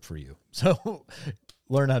D loop for you. So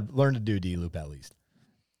learn to do D loop at least.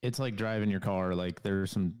 It's like driving your car. Like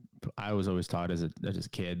I was always taught as a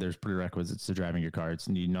kid, there's prerequisites to driving your car.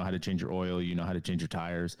 You know how to change your oil. You know how to change your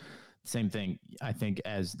tires. Same thing, I think,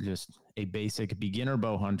 as just a basic beginner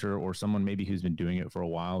bow hunter or someone maybe who's been doing it for a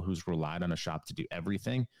while, who's relied on a shop to do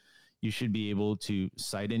everything. You should be able to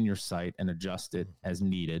sight in your sight and adjust it as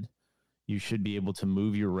needed. You should be able to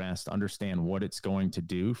move your rest, understand what it's going to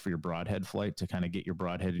do for your broadhead flight to kind of get your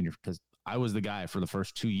broadhead in because I was the guy for the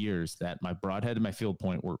first 2 years that my broadhead and my field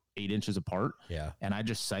point were 8 inches apart. Yeah. And I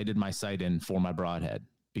just sighted my sight in for my broadhead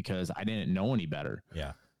because I didn't know any better.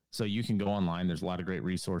 Yeah. So you can go online. There's a lot of great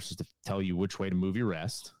resources to tell you which way to move your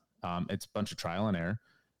rest. It's a bunch of trial and error.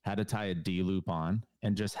 How to tie a D loop on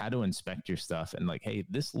and just how to inspect your stuff and like, hey,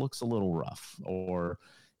 this looks a little rough or,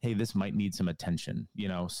 hey, this might need some attention,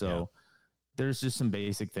 so there's just some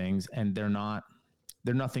basic things and they're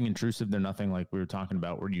nothing intrusive. They're nothing like we were talking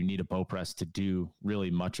about where you need a bow press to do really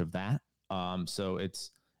much of that. So it's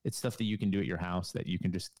stuff that you can do at your house that you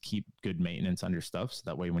can just keep good maintenance on your stuff. So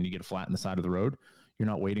that way, when you get a flat in the side of the road, you're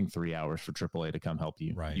not waiting 3 hours for AAA to come help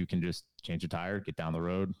you. Right. You can just change a tire, get down the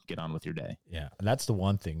road, get on with your day. Yeah. And that's the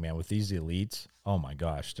one thing, man, with these elites. Oh my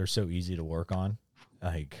gosh. They're so easy to work on.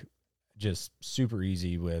 Like just super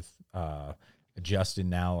easy with, adjusting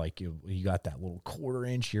now. Like you got that little 1/4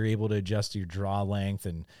 inch, you're able to adjust your draw length.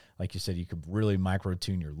 And like you said, you could really micro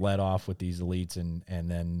tune your let off with these elites. And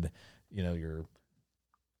then, you're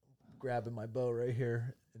grabbing my bow right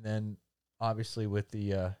here. And then obviously with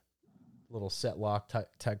the, little set lock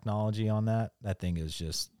technology on that thing is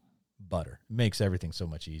just butter. It makes everything so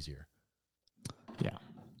much easier. Yeah.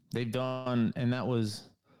 They've done, and that was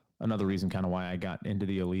another reason kind of why I got into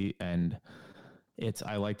the elite and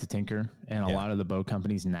I like to tinker and a lot of the bow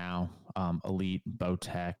companies now, Elite,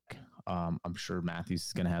 Bowtech, I'm sure Matthews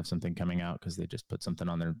is going to have something coming out because they just put something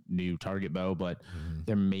on their new target bow, but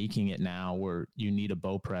they're making it now where you need a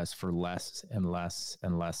bow press for less and less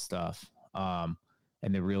and less stuff.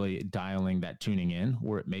 And they're really dialing that tuning in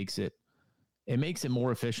where it makes it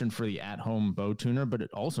more efficient for the at-home bow tuner, but it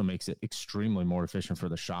also makes it extremely more efficient for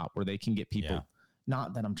the shop where they can get people,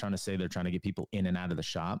 not that I'm trying to say they're trying to get people in and out of the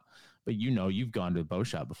shop, but you've gone to a bow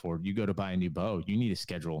shop before. You go to buy a new bow, you need to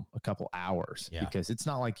schedule a couple hours because it's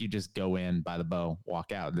not like you just go in, buy the bow,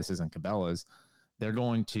 walk out. This isn't Cabela's. They're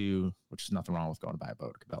going to, which is nothing wrong with going to buy a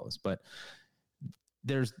bow at Cabela's, but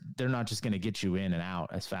they're not just going to get you in and out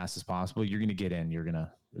as fast as possible. You're going to get in, you're going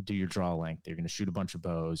to do your draw length. You're going to shoot a bunch of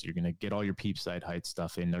bows. You're going to get all your peep sight height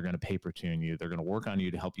stuff in. They're going to paper tune you. They're going to work on you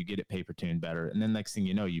to help you get it paper tuned better. And then next thing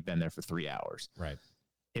you know, you've been there for 3 hours. Right.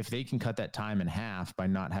 If they can cut that time in half by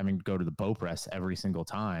not having to go to the bow press every single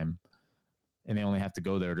time, and they only have to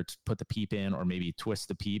go there to put the peep in or maybe twist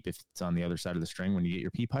the peep if it's on the other side of the string. When you get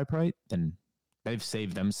your peep height right, then they've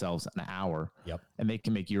saved themselves an hour. Yep. And they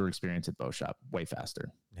can make your experience at bow shop way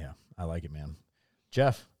faster. Yeah, I like it, man.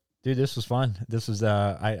 Jeff, dude, this was fun. This was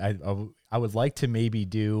I would like to maybe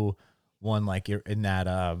do one like in that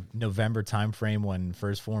November timeframe when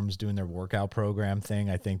First Form's doing their workout program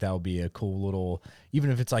thing. I think that would be a cool little,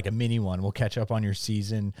 even if it's like a mini one, we'll catch up on your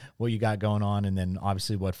season, what you got going on, and then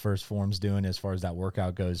obviously what First Form's doing as far as that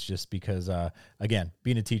workout goes, just because, again,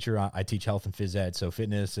 being a teacher, I teach health and phys ed, so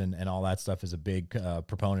fitness and all that stuff is a big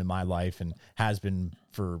proponent in my life and has been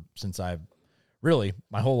since I've really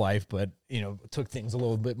my whole life, but, took things a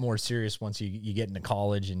little bit more serious once you get into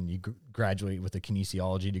college and you graduate with a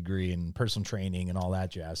kinesiology degree and personal training and all that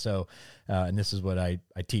jazz. So, and this is what I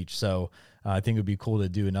teach. So I think it would be cool to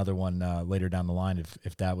do another one later down the line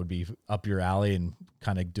if that would be up your alley, and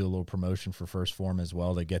kind of do a little promotion for First Form as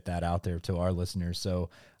well to get that out there to our listeners. So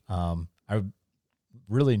I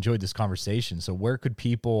really enjoyed this conversation. So where could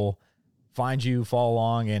people find you, follow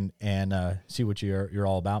along, and see what you're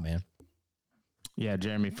all about, man? Yeah,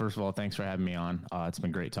 Jeremy, first of all, thanks for having me on. It's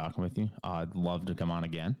been great talking with you. I'd love to come on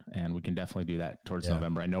again, and we can definitely do that towards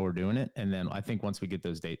November. I know we're doing it. And then I think once we get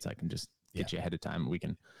those dates, I can just get you ahead of time. We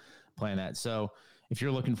can plan that. So if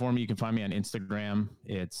you're looking for me, you can find me on Instagram.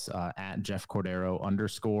 It's at Jeff Cordero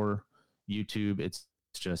 _ YouTube. It's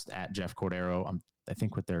just at Jeff Cordero. I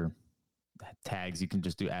think with their tags, you can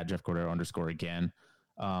just do at Jeff Cordero _ again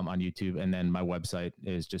on YouTube. And then my website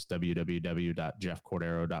is just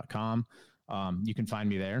www.jeffcordero.com. You can find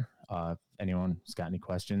me there. Anyone's got any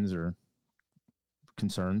questions or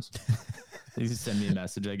concerns, you can send me a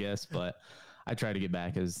message, I guess. But I try to get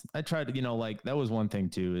back that was one thing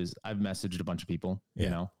too, is I've messaged a bunch of people,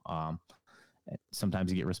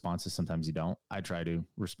 sometimes you get responses, sometimes you don't. I try to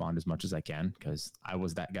respond as much as I can, because I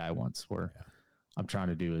was that guy once where I'm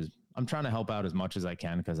trying to help out as much as I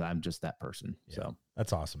can, because I'm just that person. Yeah. So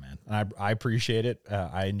that's awesome, man. And I appreciate it.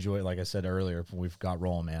 I enjoy it. Like I said earlier, we've got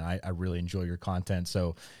rolling, man. I really enjoy your content.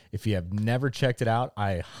 So if you have never checked it out,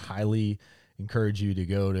 I highly encourage you to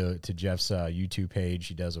go to Jeff's YouTube page.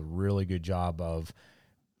 He does a really good job of,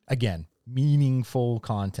 again, meaningful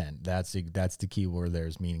content. That's the key word there,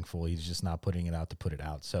 is meaningful. He's just not putting it out to put it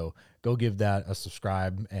out. So go give that a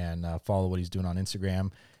subscribe and follow what he's doing on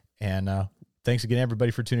Instagram. And thanks again,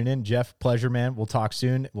 everybody, for tuning in. Jeff, pleasure, man. We'll talk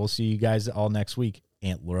soon. We'll see you guys all next week.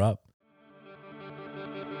 Antler up.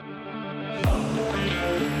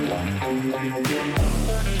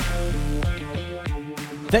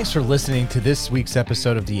 Thanks for listening to this week's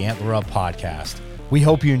episode of the Antler Up podcast. We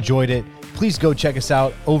hope you enjoyed it. Please go check us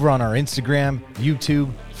out over on our Instagram,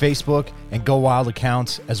 YouTube, Facebook, and Go Wild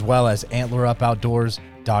accounts, as well as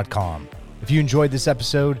antlerupoutdoors.com. If you enjoyed this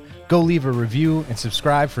episode, go leave a review and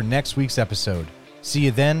subscribe for next week's episode. See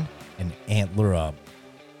you then, and Antler up.